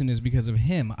primary reason is because of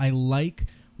him. I like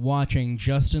watching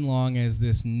Justin Long as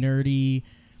this nerdy,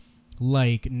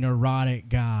 like, neurotic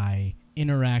guy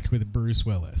interact with Bruce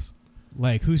Willis.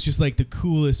 Like, who's just, like, the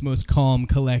coolest, most calm,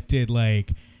 collected,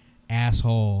 like,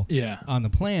 asshole on the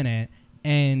planet.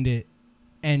 And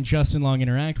Justin Long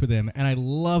interact with him. And I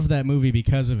love that movie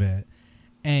because of it.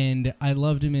 And I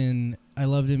loved him in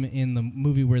the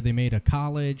movie where they made a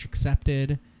college,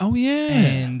 Accepted. Oh yeah.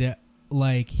 And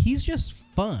like, he's just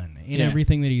fun in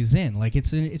everything that he's in. Like,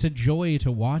 it's a joy to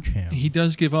watch him. He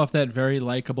does give off that very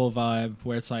likable vibe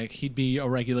where it's like he'd be a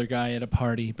regular guy at a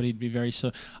party, but he'd be very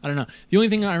I don't know. The only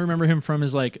thing I remember him from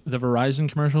is like the Verizon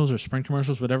commercials or Sprint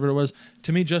commercials, whatever it was.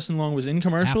 To me, Justin Long was in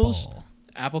commercials.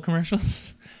 Apple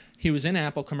commercials. He was in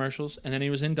Apple commercials, and then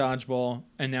he was in Dodgeball,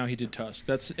 and now he did Tusk.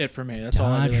 That's it for me. That's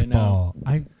all I really know.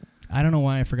 I don't know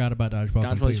why I forgot about Dodgeball.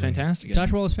 Dodgeball is fantastic.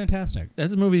 Dodgeball is fantastic.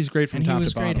 That movie is great from and top he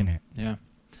was to bottom. great in it. Yeah.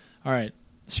 All right.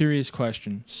 Serious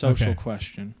question. Social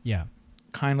question. Yeah.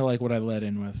 Kind of like what I led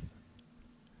in with.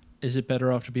 Is it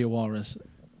better off to be a walrus?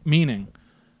 Meaning,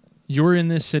 you're in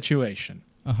this situation.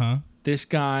 Uh-huh. This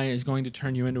guy is going to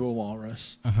turn you into a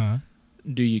walrus. Uh-huh.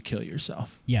 Do you kill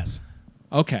yourself? Yes.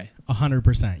 Okay.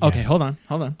 100%. Yes. Okay, hold on.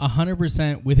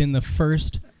 100% within the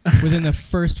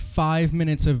first 5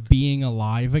 minutes of being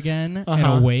alive again and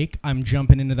awake, I'm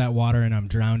jumping into that water and I'm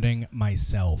drowning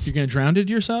myself. You're going to drown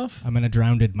yourself? I'm going to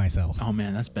drown myself. Oh,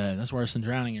 man, that's bad. That's worse than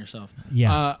drowning yourself.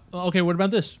 Yeah. Okay, what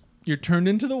about this? You're turned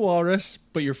into the walrus,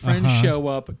 but your friends show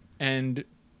up, and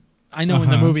I know in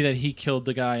the movie that he killed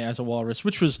the guy as a walrus,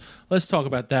 which was, let's talk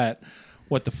about that.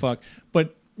 What the fuck?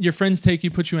 But your friends take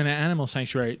you, put you in an animal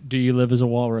sanctuary. Do you live as a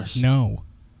walrus? No.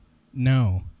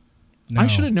 I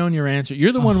should have known your answer.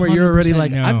 You're the one where you're already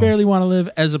like, no. I barely want to live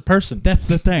as a person. That's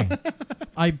the thing.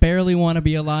 I barely want to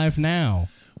be alive now.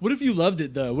 What if you loved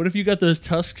it, though? What if you got those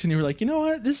tusks and you were like, you know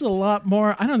what? This is a lot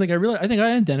more. I think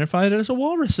I identified it as a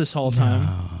walrus this whole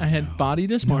time. I had body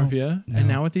dysmorphia, and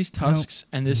now with these tusks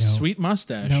and this sweet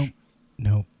mustache.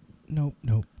 Nope.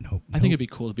 I think it'd be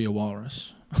cool to be a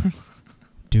walrus.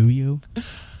 Do you?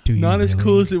 Not as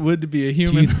cool as it would to be a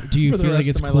human. Do you feel like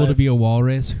it's cool to be a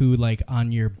walrus who, like,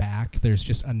 on your back, there's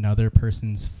just another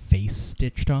person's face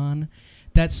stitched on?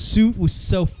 That suit was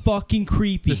so fucking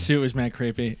creepy. The suit was mad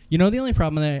creepy. You know, the only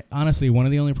problem honestly, one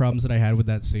of the only problems that I had with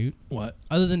that suit. What?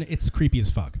 Other than it's creepy as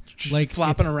fuck. Like,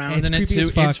 flopping around in it creepy too.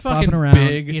 As fuck, It's fucking flopping around.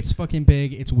 big. It's fucking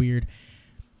big. It's weird.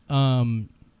 The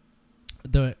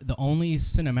only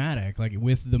cinematic, like,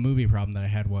 with the movie problem that I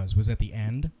had was at the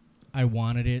end. I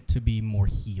wanted it to be more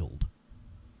healed.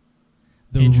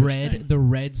 The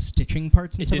red stitching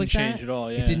parts and stuff like that. It didn't change at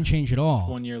all. Yeah, it didn't change at all.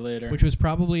 1 year later, which was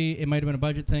probably, it might have been a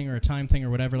budget thing or a time thing or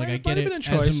whatever. Like, I get it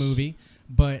as a movie,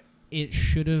 but it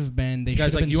should have been. They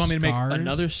guys, like, you want me to make scars.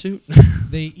 another suit?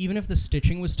 Even if the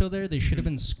stitching was still there, they should have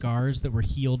been scars that were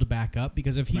healed back up.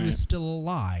 Because if he was still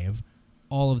alive,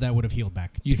 all of that would have healed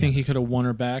back. You think he together. could have won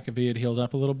her back if he had healed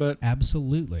up a little bit?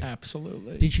 Absolutely.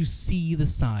 Absolutely. Did you see the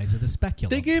size of the speculum?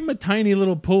 They gave him a tiny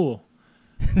little pool.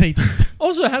 They did.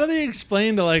 Also, how do they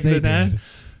explain to like They the did.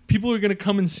 people are going to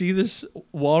come and see this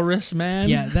walrus man?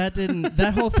 Yeah, that didn't.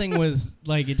 That whole thing was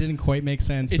like it didn't quite make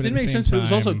sense. It but didn't at the make same sense, but it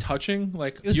was also time- touching.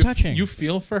 Like It was you touching. You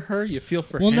feel for her. You feel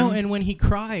for Well, him. no, and when he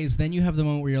cries, then you have the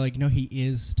moment where you're like, no, he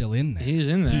is still in there. He's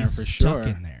in there He's for stuck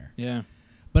sure. in there. Yeah.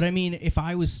 But I mean, if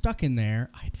I was stuck in there,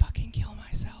 I'd fucking kill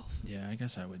myself. Yeah, I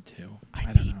guess I would too. I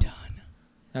I'd don't be know. done.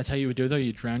 That's how you would do it, though?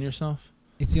 You'd drown yourself?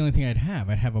 It's the only thing I'd have.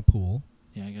 I'd have a pool.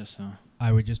 Yeah, I guess so.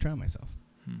 I would just drown myself.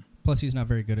 Plus, he's not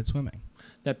very good at swimming.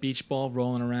 That beach ball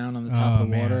rolling around on the top Oh, of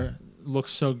the man. water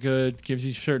looks so good, gives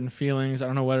you certain feelings. I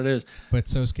don't know what it is. But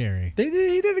so scary. He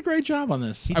did a great job on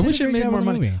this. He I did wish a it great made job more on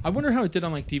the money. movie. I wonder how it did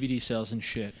on like DVD sales and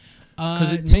shit.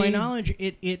 To my knowledge,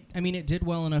 I mean, it did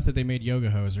well enough that they made Yoga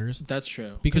Hosers. That's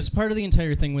true. Because part of the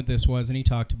entire thing with this was, and he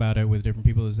talked about it with different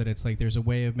people, is that it's like there's a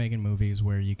way of making movies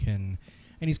where you can,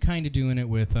 and he's kind of doing it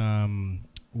with Jay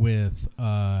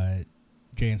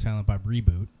and Silent Bob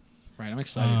Reboot. Right, I'm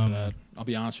excited for that. I'll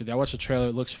be honest with you. I watched the trailer.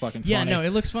 It looks fucking funny. Yeah, no, it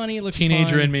looks funny. It looks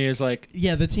Teenager fun. in me is like,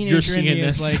 Yeah, the You're teenager in seeing me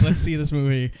is this. like, let's see this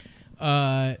movie.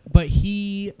 But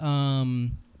he,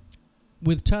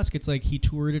 with Tusk, it's like he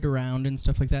toured it around and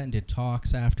stuff like that and did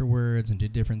talks afterwards and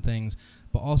did different things.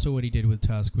 But also what he did with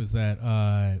Tusk was that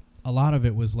a lot of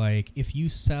it was like, if you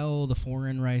sell the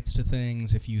foreign rights to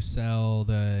things, if you sell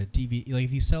the DVD, like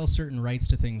if you sell certain rights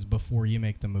to things before you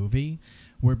make the movie,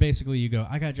 where basically you go,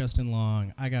 I got Justin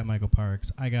Long, I got Michael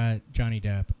Parks, I got Johnny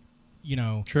Depp, you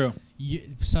know. true.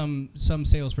 Some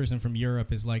salesperson from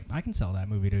Europe is like, I can sell that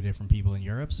movie to different people in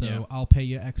Europe, so Yeah. I'll pay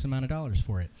you X amount of dollars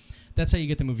for it. That's how you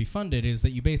get the movie funded, is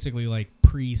that you basically like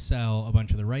pre-sell a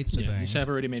bunch of the rights to Yeah, you things. have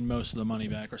already made most of the money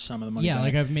back or some of the money Yeah, back.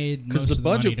 like I've made Because most the of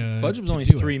budget the money was to only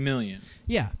do $3 it. million.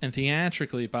 Yeah, And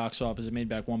theatrically, box office, it made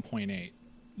back 1.8. Which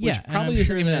yeah, and probably I'm isn't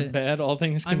sure even that- that bad, all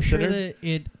things I'm sure considered.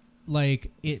 that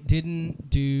it didn't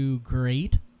do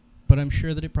great, but I'm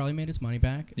sure that it probably made its money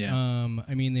back. Yeah.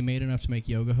 I mean, they made enough to make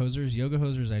Yoga Hosers. Yoga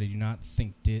Hosers, I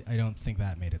don't think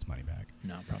that made its money back.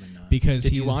 No, probably not. Because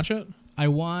Did you watch it? I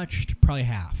watched probably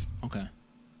half. Okay.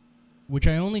 Which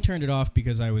I only turned it off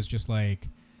because I was just like,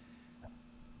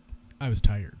 I was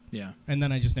tired. Yeah. And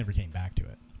then I just never came back to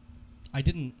it. I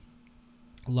didn't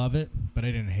love it, but I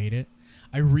didn't hate it.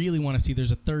 I really want to see,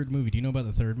 there's a third movie. Do you know about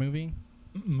the third movie?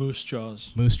 Moose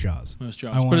Jaws. Moose Jaws. Moose I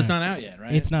Jaws. But wanna- it's not out yet,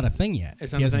 right? It's not a thing yet.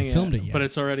 It's not he a hasn't thing filmed yet, it yet. But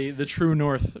it's already the True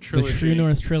North trilogy. The True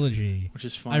North trilogy. Which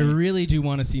is funny. I really do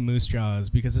want to see Moose Jaws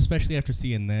because especially after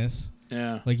seeing this,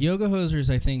 Yeah. like Yoga Hosers,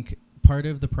 I think part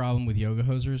of the problem with Yoga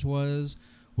Hosers was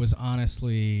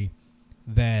honestly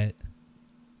that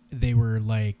they were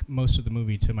like, most of the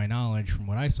movie, to my knowledge, from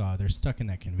what I saw, they're stuck in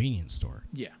that convenience store.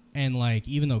 Yeah. And like,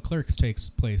 even though Clerks takes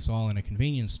place all in a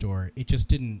convenience store, it just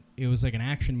didn't. It was like an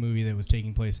action movie that was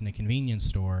taking place in a convenience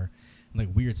store, like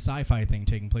weird sci-fi thing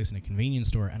taking place in a convenience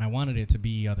store, and I wanted it to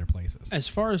be other places. As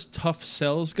far as tough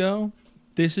sells go,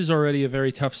 this is already a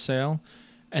very tough sale.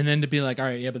 And then to be like, all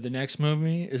right, yeah, but the next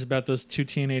movie is about those two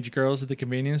teenage girls at the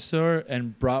convenience store,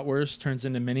 and bratwurst turns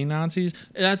into mini Nazis.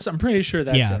 I'm pretty sure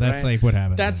that's yeah, it, that's right? like what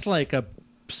happened. That's like a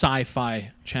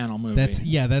sci-fi channel movie. That's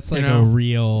like You know? a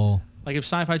real. Like if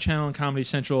Sci-Fi Channel and Comedy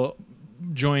Central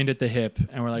joined at the hip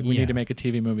and were like, we Yeah. need to make a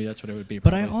TV movie, that's what it would be.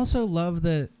 But I probably. also love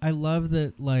that. I love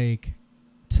that, like,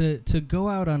 to go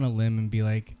out on a limb and be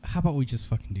like, how about we just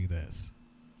fucking do this?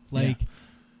 Like,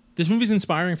 This movie's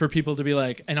inspiring for people to be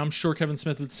like, and I'm sure Kevin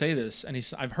Smith would say this, and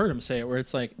I've heard him say it, where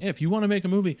it's like, hey, if you want to make a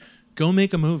movie, go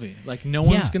make a movie. Like, no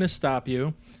one's Yeah. going to stop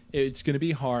you. It's going to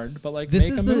be hard, but like, this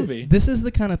make is a the movie. this is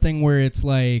the kind of thing where it's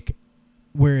like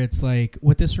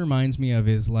what this reminds me of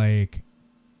is like,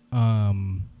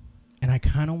 and I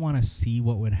kind of want to see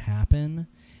what would happen.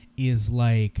 Is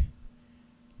like,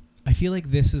 I feel like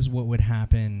this is what would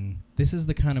happen. This is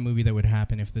the kind of movie that would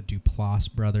happen if the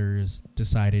Duplass brothers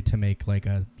decided to make like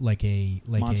a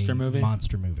Monster movie?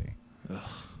 Monster movie.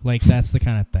 Like that's the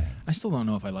kind of thing. I still don't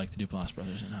know if I like the Duplass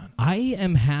brothers or not. I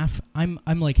am half. I'm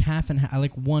like half and half. I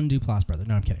like one Duplass brother.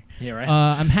 No, I'm kidding. Yeah, right?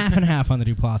 I'm half and half on the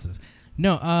Duplasses.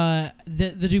 No,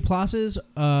 the Duplasses,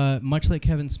 much like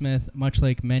Kevin Smith, much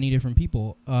like many different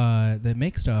people that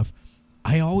make stuff,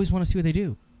 I always want to see what they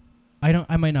do.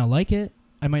 I might not like it.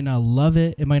 I might not love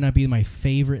it. It might not be my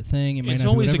favorite thing. It might It's not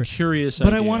always be a whatever. curious But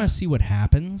idea. I want to see what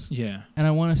happens. Yeah. And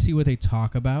I want to see what they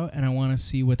talk about, and I want to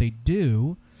see what they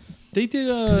do, They did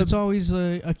because it's always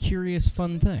a curious,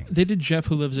 fun thing. they did Jeff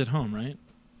Who Lives at Home, right?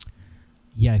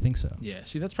 Yeah, I think so. Yeah,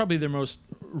 see, that's probably their most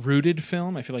rooted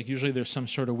film. I feel like usually there's some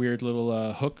sort of weird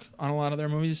little hook on a lot of their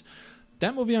movies.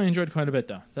 That movie I enjoyed quite a bit,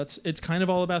 though. It's kind of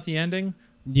all about the ending,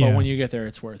 Yeah. But when you get there,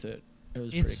 it's worth it. It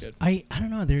was pretty good. I don't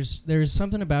know. There's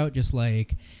something about just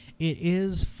like it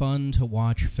is fun to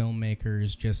watch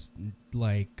filmmakers just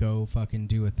like go fucking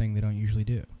do a thing they don't usually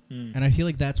do. And I feel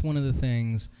like that's one of the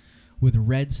things with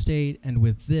Red State and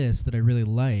with this that I really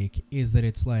like is that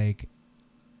it's like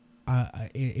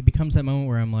it becomes that moment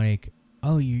where I'm like,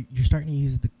 oh, you're starting to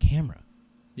use the camera.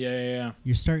 Yeah.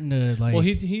 You're starting to like. Well,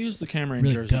 he used the camera in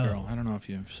really Jersey go. Girl. I don't know if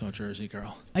you saw Jersey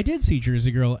Girl. I did see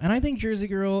Jersey Girl, and I think Jersey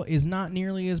Girl is not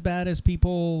nearly as bad as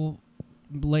people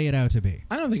lay it out to be.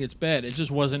 I don't think it's bad. It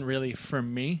just wasn't really for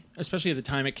me, especially at the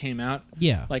time it came out.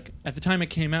 Yeah. Like at the time it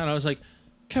came out, I was like,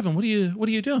 Kevin, what are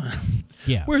you doing?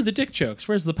 Yeah. Where are the dick jokes?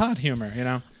 Where's the pot humor? You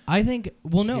know. I think.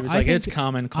 Well, no. He was I like, think it's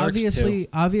common. Clerks too.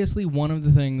 Obviously, one of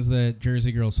the things that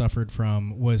Jersey Girl suffered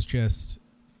from was just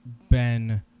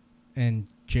Ben and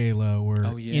J-Lo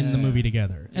were in the movie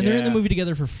together, and they're in the movie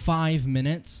together for 5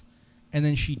 minutes, and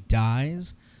then she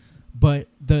dies. But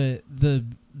the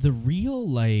real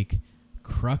like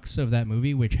crux of that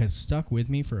movie, which has stuck with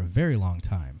me for a very long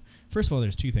time. First of all,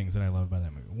 there's two things that I love about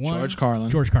that movie. One, George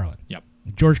Carlin. Yep.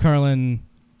 George Carlin,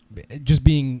 just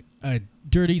being a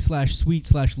dirty /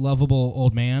 sweet / lovable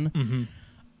old man. Mm-hmm.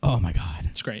 Oh my God,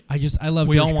 it's great. I love.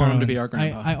 We George all want Carlin. him to be our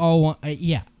grandpa. I all want.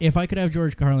 Yeah, if I could have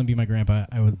George Carlin be my grandpa,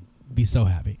 I would be so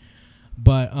happy.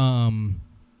 But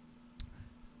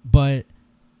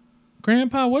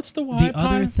Grandpa, what's the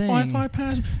other thing? Wi-Fi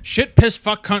pass? Shit, piss,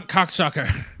 fuck, cunt, cocksucker,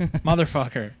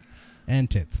 motherfucker, and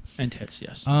tits.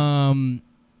 Yes.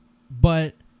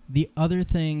 But the other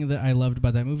thing that I loved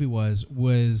about that movie was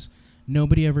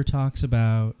nobody ever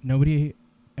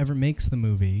makes the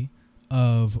movie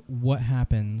of what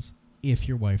happens if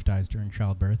your wife dies during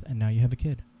childbirth and now you have a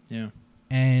kid. Yeah.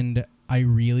 And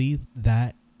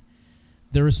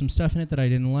there was some stuff in it that I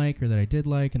didn't like or that I did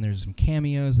like, and there's some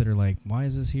cameos that are like, why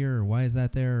is this here or why is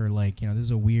that there, or like, this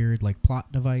is a weird like plot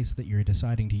device that you're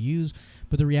deciding to use.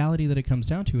 But the reality that it comes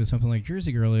down to is something like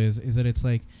Jersey Girl is that it's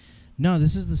like, no,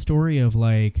 this is the story of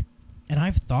like, and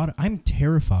I'm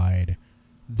terrified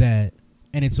that,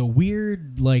 and it's a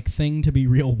weird like thing to be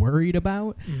real worried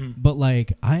about, but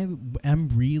like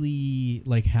I'm really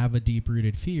like have a deep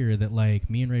rooted fear that like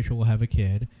me and Rachel will have a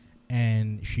kid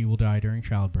and she will die during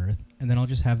childbirth, and then I'll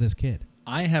just have this kid.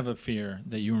 I have a fear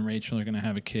that you and Rachel are going to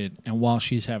have a kid, and while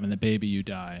she's having the baby, you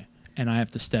die, and I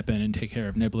have to step in and take care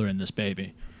of Nibbler and this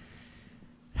baby.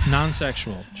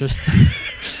 Non-sexual, just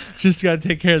got to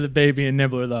take care of the baby and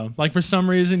Nibbler though. Like for some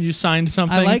reason you signed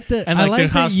something. I like that. And I like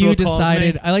like that you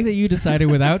decided. I like that you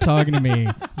decided without talking to me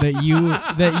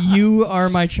that you are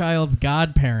my child's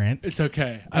godparent. It's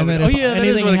okay. And then if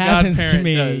anything happens to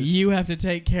me, you have to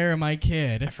take care of my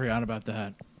kid. I forgot about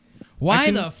that.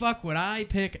 Why the fuck would I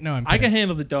pick? No, I'm kidding. I can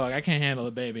handle the dog. I can't handle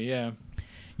the baby. Yeah.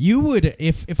 You would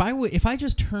if I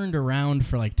just turned around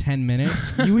for like 10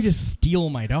 minutes, you would just steal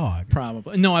my dog.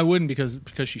 Probably. No, I wouldn't because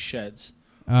she sheds.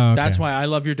 Oh, okay. That's why I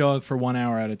love your dog for 1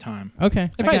 hour at a time.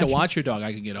 Okay. If I had to watch your dog,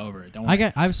 I could get over it. Don't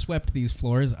worry. I've swept these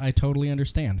floors. I totally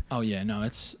understand. Oh yeah, no,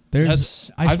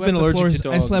 I've been allergic to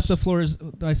dogs.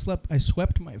 I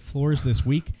swept my floors this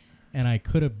week, and I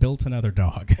could have built another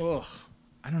dog. Ugh.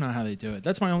 I don't know how they do it.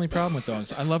 That's my only problem with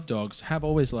dogs. I love dogs. Have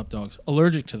always loved dogs.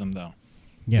 Allergic to them though.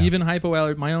 Yeah. Even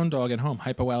my own dog at home,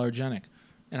 hypoallergenic.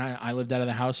 And I lived out of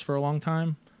the house for a long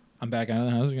time. I'm back out of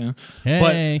the house again.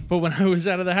 Hey. But when I was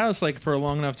out of the house like for a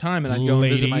long enough time and I'd go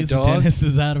and visit my dog. Dennis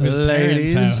is out of his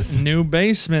parents' house. New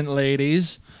basement,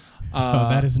 ladies.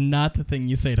 That is not the thing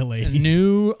you say to ladies.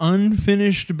 New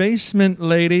unfinished basement,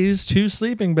 ladies. 2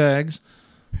 sleeping bags.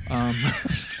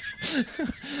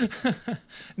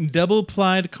 Double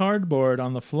plied cardboard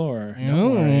on the floor.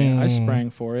 Don't worry. I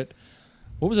sprang for it.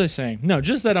 What was I saying? No,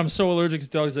 just that I'm so allergic to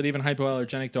dogs that even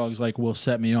hypoallergenic dogs like will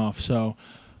set me off. So,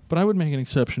 but I would make an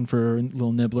exception for a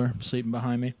little Nibbler sleeping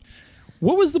behind me.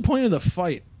 What was the point of the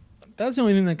fight? That's the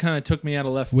only thing that kind of took me out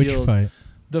of left field. Which fight?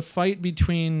 The fight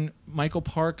between Michael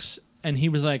Parks and he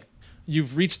was like,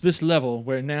 "You've reached this level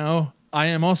where now I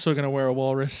am also going to wear a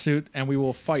walrus suit and we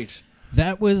will fight."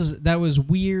 That was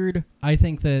weird. I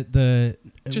think that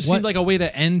seemed like a way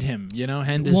to end him,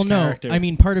 end his character. No, I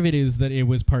mean, part of it is that it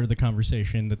was part of the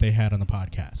conversation that they had on the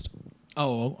podcast.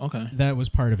 Oh, okay. That was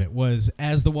part of it. Was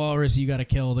as the walrus, you got to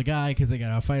kill the guy because they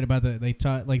got to fight about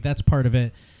that's part of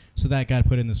it. So that got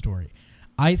put in the story.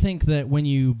 I think that when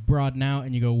you broaden out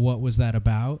and you go, what was that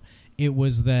about? It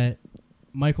was that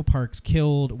Michael Parks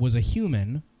was a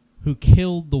human who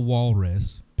killed the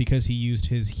walrus because he used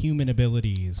his human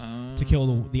abilities to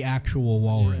kill the actual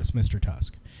walrus, Mr.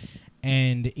 Tusk.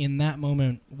 And in that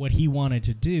moment, what he wanted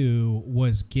to do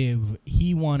was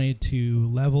he wanted to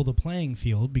level the playing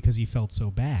field because he felt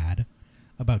so bad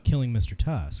about killing Mr.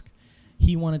 Tusk.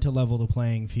 he wanted to level the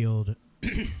playing field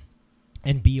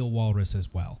and be a walrus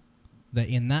as well. That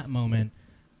in that moment,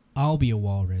 I'll be a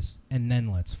walrus, and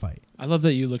then let's fight. I love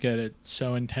that you look at it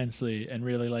so intensely and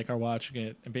really like are watching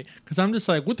it, and because I'm just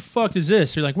like, what the fuck is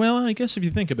this? You're like, well, I guess if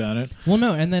you think about it. Well,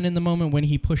 no, and then in the moment when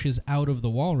he pushes out of the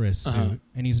walrus suit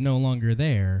and he's no longer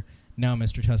there, now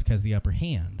Mr. Tusk has the upper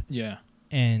hand. Yeah.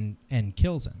 And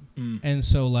kills him. And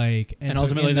so like, and so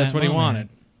ultimately that's what he wanted.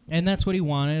 And that's what he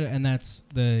wanted, and that's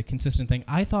the consistent thing.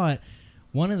 I thought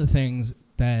one of the things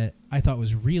that I thought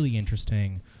was really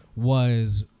interesting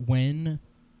was when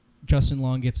Justin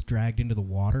Long gets dragged into the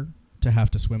water to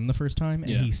have to swim the first time,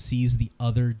 and he sees the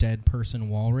other dead person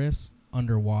walrus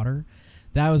underwater.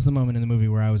 That was the moment in the movie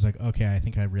where I was like, okay, I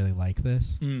think I really like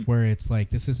this. Where it's like,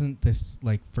 this isn't this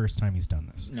like first time he's done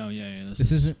this. No,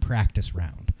 This isn't practice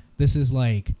round. This is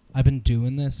like, I've been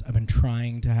doing this. I've been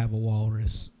trying to have a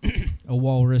walrus, a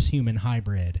walrus human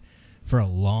hybrid for a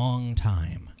long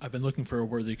time. I've been looking for a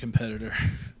worthy competitor.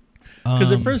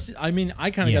 Because at first, I mean, I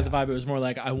kind of got the vibe it was more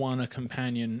like, I want a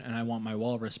companion and I want my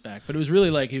walrus back. But it was really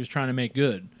like he was trying to make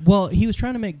good. Well, he was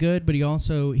trying to make good, but he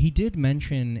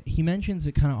mentions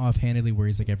it kind of offhandedly where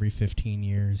he's like every 15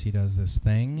 years he does this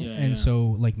thing.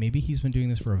 So like maybe he's been doing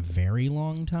this for a very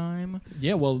long time.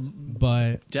 Yeah, well,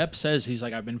 but Depp says he's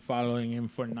like, I've been following him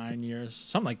for 9 years.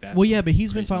 Something like that. Well, yeah, but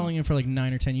he's been following him for like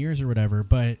 9 or 10 years or whatever,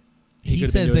 but... He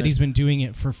says that he's been doing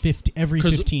it for every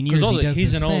 15 years.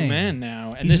 He's an old man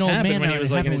now, and this happened when he was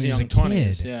like in his young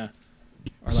 20s. Yeah,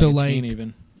 or so like a teen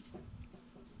even.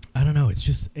 I don't know. It's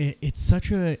just it's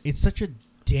such a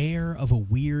dare of a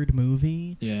weird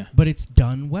movie. Yeah, but it's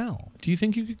done well. Do you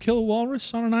think you could kill a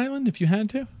walrus on an island if you had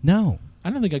to? No, I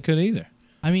don't think I could either.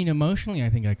 I mean, emotionally, I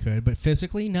think I could, but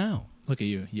physically, no. Look at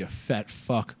you, you fat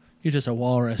fuck. You're just a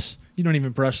walrus. You don't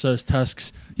even brush those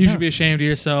tusks. You should be ashamed of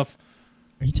yourself.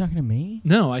 Are you talking to me?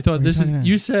 No, I thought this is.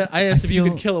 You said I asked if you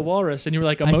could kill a walrus, and you were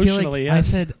like emotionally.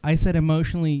 Yes. I said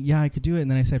emotionally, yeah, I could do it, and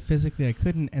then I said physically I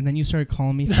couldn't, and then you started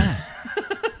calling me fat.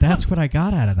 That's what I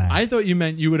got out of that. I thought you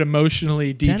meant you would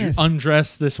emotionally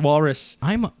undress this walrus.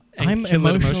 I'm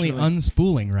emotionally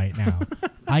unspooling right now.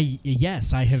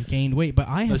 I have gained weight, but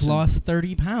I have lost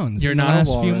 30 pounds in the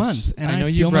last few months, and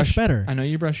I feel much better. I know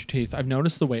you brush your teeth. I've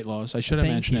noticed the weight loss. I should have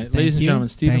mentioned it, ladies and gentlemen.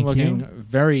 Stephen looking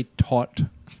very taut.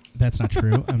 That's not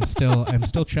true. I'm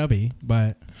still chubby,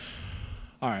 but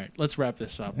all right, let's wrap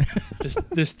this up.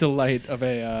 this delight of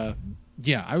a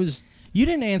I was. You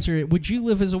didn't answer it. Would you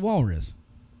live as a walrus?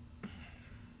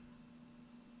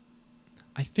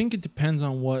 I think it depends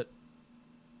on what.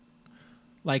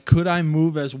 Like, could I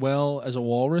move as well as a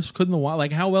walrus? Couldn't the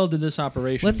like? How well did this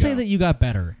operation? Let's say that you got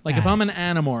better. Like, if I'm an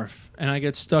anamorph and I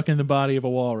get stuck in the body of a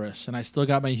walrus and I still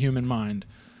got my human mind.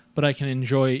 But I can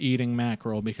enjoy eating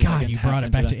mackerel because I can you brought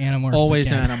it back to Animorphs. Always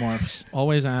again. Animorphs.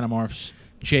 Always Animorphs.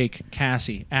 Jake,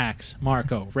 Cassie, Axe,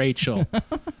 Marco, Rachel.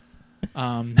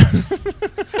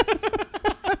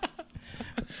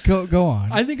 Go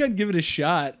on. I think I'd give it a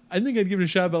shot.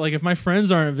 But like, if my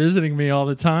friends aren't visiting me all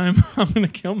the time, I'm gonna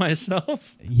kill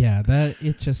myself. Yeah, the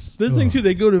thing too.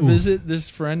 They go to visit this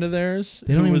friend of theirs.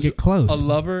 They don't even get close. A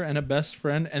lover and a best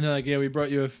friend, and they're like, "Yeah, we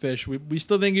brought you a fish. We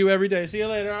still think you every day. See you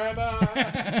later. All right,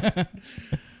 bye."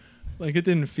 Like, it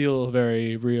didn't feel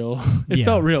very real. It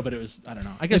felt real, but it was. I don't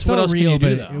know. I guess what else can you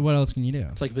do? Though? What else can you do?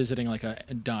 It's like visiting like a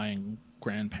dying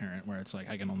grandparent where it's like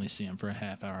I can only see him for a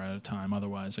half hour at a time,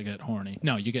 otherwise I get horny.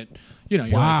 No, you get, you're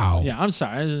wow. Like, yeah, I'm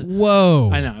sorry.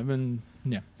 Whoa. I know. I've been,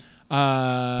 yeah.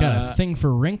 Got a thing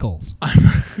for wrinkles.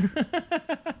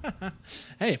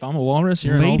 Hey, if I'm a walrus,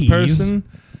 you're an old person.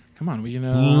 Come on, we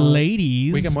can.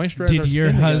 Ladies, we can moisturize did our your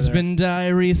skin husband die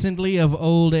recently of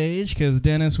old age? Because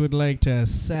Dennis would like to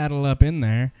saddle up in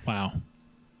there. Wow.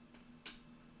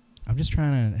 I'm just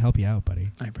trying to help you out,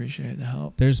 buddy. I appreciate the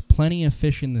help. There's plenty of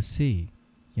fish in the sea,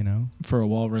 you know? For a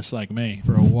walrus like me.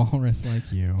 For a walrus like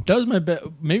you. That was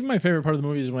maybe my favorite part of the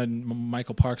movie is when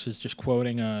Michael Parks is just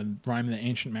quoting Rhyme of the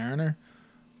Ancient Mariner.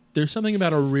 There's something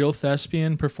about a real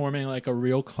thespian performing like a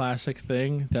real classic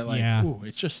thing that like, ooh,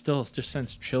 it just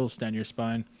sends chills down your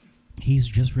spine. He's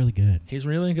just really good. He's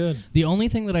really good. The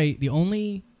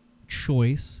only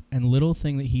choice and little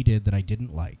thing that he did that I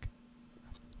didn't like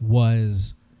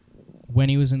was when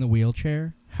he was in the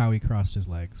wheelchair, how he crossed his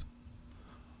legs.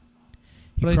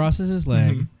 He crosses his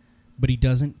leg, but he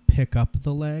doesn't pick up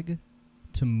the leg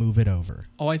to move it over.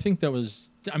 Oh, I think that was,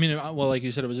 I mean, well, like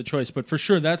you said, it was a choice, but for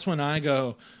sure, that's when I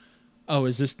go, oh,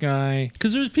 is this guy?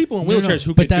 Because there's people in wheelchairs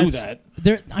who could do that.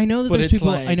 I know that there's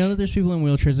people. I know that there's people in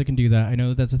wheelchairs that can do that. I know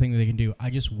that that's a thing that they can do. I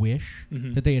just wish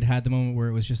that they had the moment where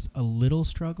it was just a little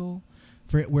struggle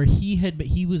where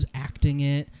he was acting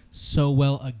it so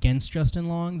well against Justin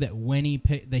Long that when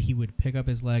he would pick up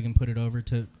his leg and put it over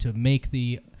to make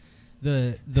the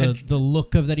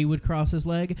look of that he would cross his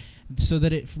leg, so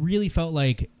that it really felt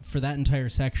like for that entire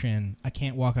section, I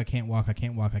can't walk, I can't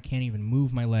even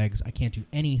move my legs, I can't do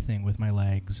anything with my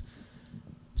legs.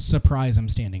 Surprise, I'm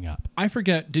standing up. I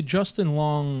forget, did Justin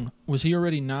Long, was he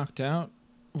already knocked out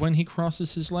when he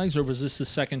crosses his legs, or was this the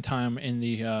second time in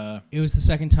the... It was the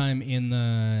second time in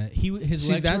the... His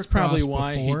legs that's were probably crossed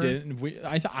why before. he didn't...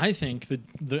 I think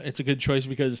it's a good choice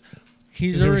because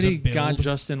he's There was a already got build.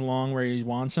 Justin Long where he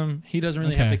wants him. He doesn't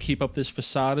really Okay. have to keep up this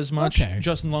facade as much. Okay.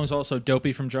 Justin Long's also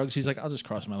dopey from drugs. He's like, I'll just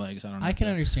cross my legs. I don't know. I can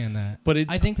understand that. But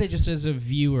I think that just as a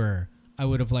viewer, I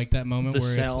would have liked that moment The where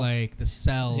it's sell. like the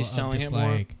sell He's of selling just it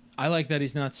more. like... I like that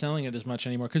he's not selling it as much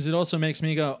anymore because it also makes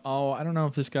me go, oh, I don't know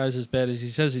if this guy's as bad as he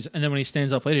says he's. And then when he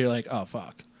stands up later, you're like, oh,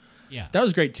 fuck. Yeah. That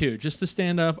was great, too. Just to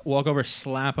stand up, walk over,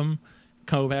 slap him,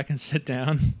 go back and sit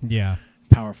down. Yeah.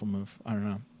 Powerful move. I don't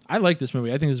know. I like this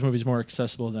movie. I think this movie's more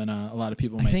accessible than a lot of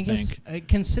people I may think think. it's...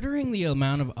 considering the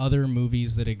amount of other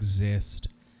movies that exist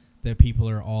that people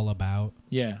are all about...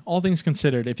 Yeah, all things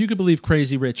considered. If you could believe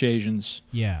Crazy Rich Asians,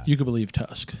 Yeah. you could believe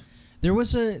Tusk. There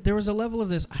was a level of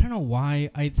this. I don't know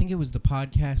why. I think it was the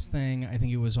podcast thing. I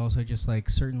think it was also just like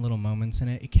certain little moments in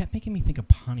it. It kept making me think of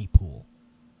Pontypool.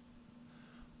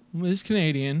 Well, this is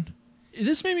Canadian.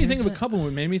 This made me think of a couple.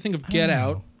 It made me think of Get don't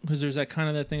Out know. because there's that kind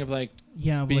of that thing of like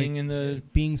Yeah, being like, in the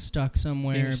being stuck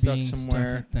somewhere, being stuck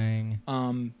somewhere. stuck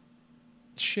thing.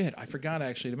 Shit, I forgot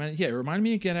actually. Yeah, it reminded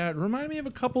me of Get Out. It reminded me of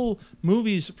a couple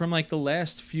movies from like the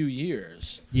last few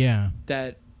years Yeah,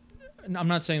 that I'm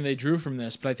not saying they drew from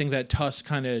this, but I think that Tusk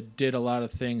kind of did a lot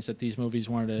of things that these movies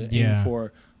wanted to aim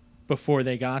for before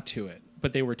they got to it.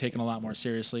 But they were taken a lot more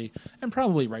seriously, and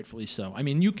probably rightfully so. I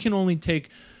mean, you can only take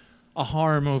a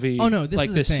horror movie like is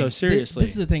this the thing. so seriously.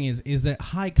 This is the thing is that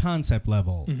high concept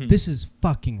level, this is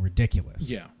fucking ridiculous.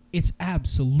 Yeah. It's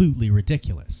absolutely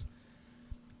ridiculous.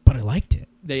 But I liked it.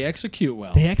 They execute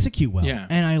well. They execute well. Yeah.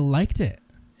 And I liked it.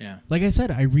 Yeah. Like I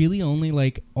said, I really only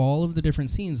like all of the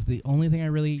different scenes. The only thing I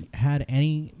really had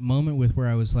any moment with where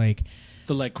I was like,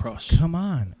 The leg cross. come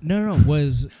on. No,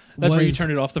 was... That's where you was-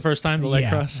 turned it off the first time, the leg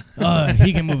Yeah. cross?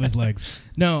 He can move his legs.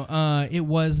 No, it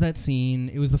was that scene.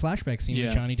 It was the flashback scene Yeah.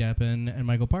 with Johnny Depp and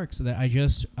Michael Parks. So that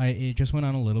it just went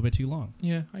on a little bit too long.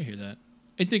 Yeah, I hear that.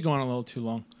 It did go on a little too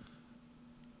long.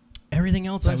 Everything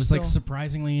else But I was like still-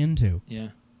 surprisingly into. Yeah.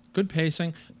 Good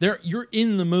pacing. You're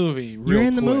in the movie real You're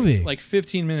in the quick. movie. Like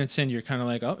 15 minutes in, you're kind of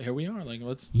like, oh, here we are. Like,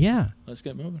 let's Yeah.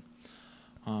 get moving.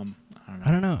 I don't know.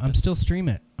 I don't know. I'm still Stream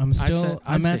It. I'm say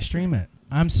at Stream It.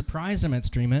 I'm surprised I'm at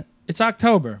Stream It. It's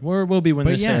October. We'll be when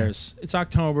But this yeah. airs. It's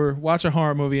October. Watch a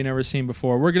horror movie you never seen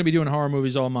before. We're going to be doing horror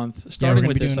movies all month, We're starting gonna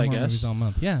with be this, doing I horror guess. movies all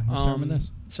month. Yeah, we're starting with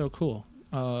this. So cool.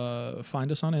 Find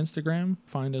us on Instagram.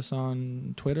 Find us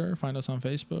on Twitter. Find us on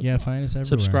Facebook. Yeah, find us everywhere.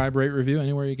 Subscribe, rate, review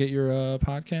anywhere you get your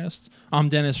podcasts. I'm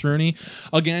Dennis Rooney.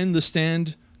 Again, The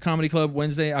Stand Comedy Club,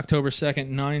 Wednesday, October 2nd,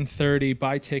 9:30.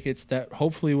 Buy tickets that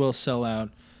hopefully will sell out.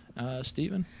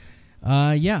 Steven?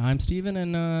 Yeah, I'm Steven,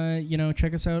 and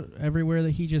check us out everywhere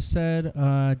that he just said.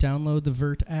 Download the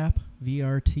Vert app,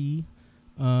 VRT,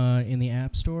 in the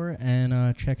App Store,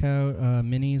 and check out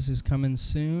Minis is coming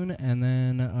soon, and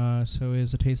then so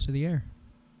is A Taste of the Air.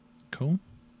 Cool.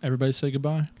 Everybody say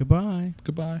goodbye. Goodbye.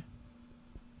 Goodbye.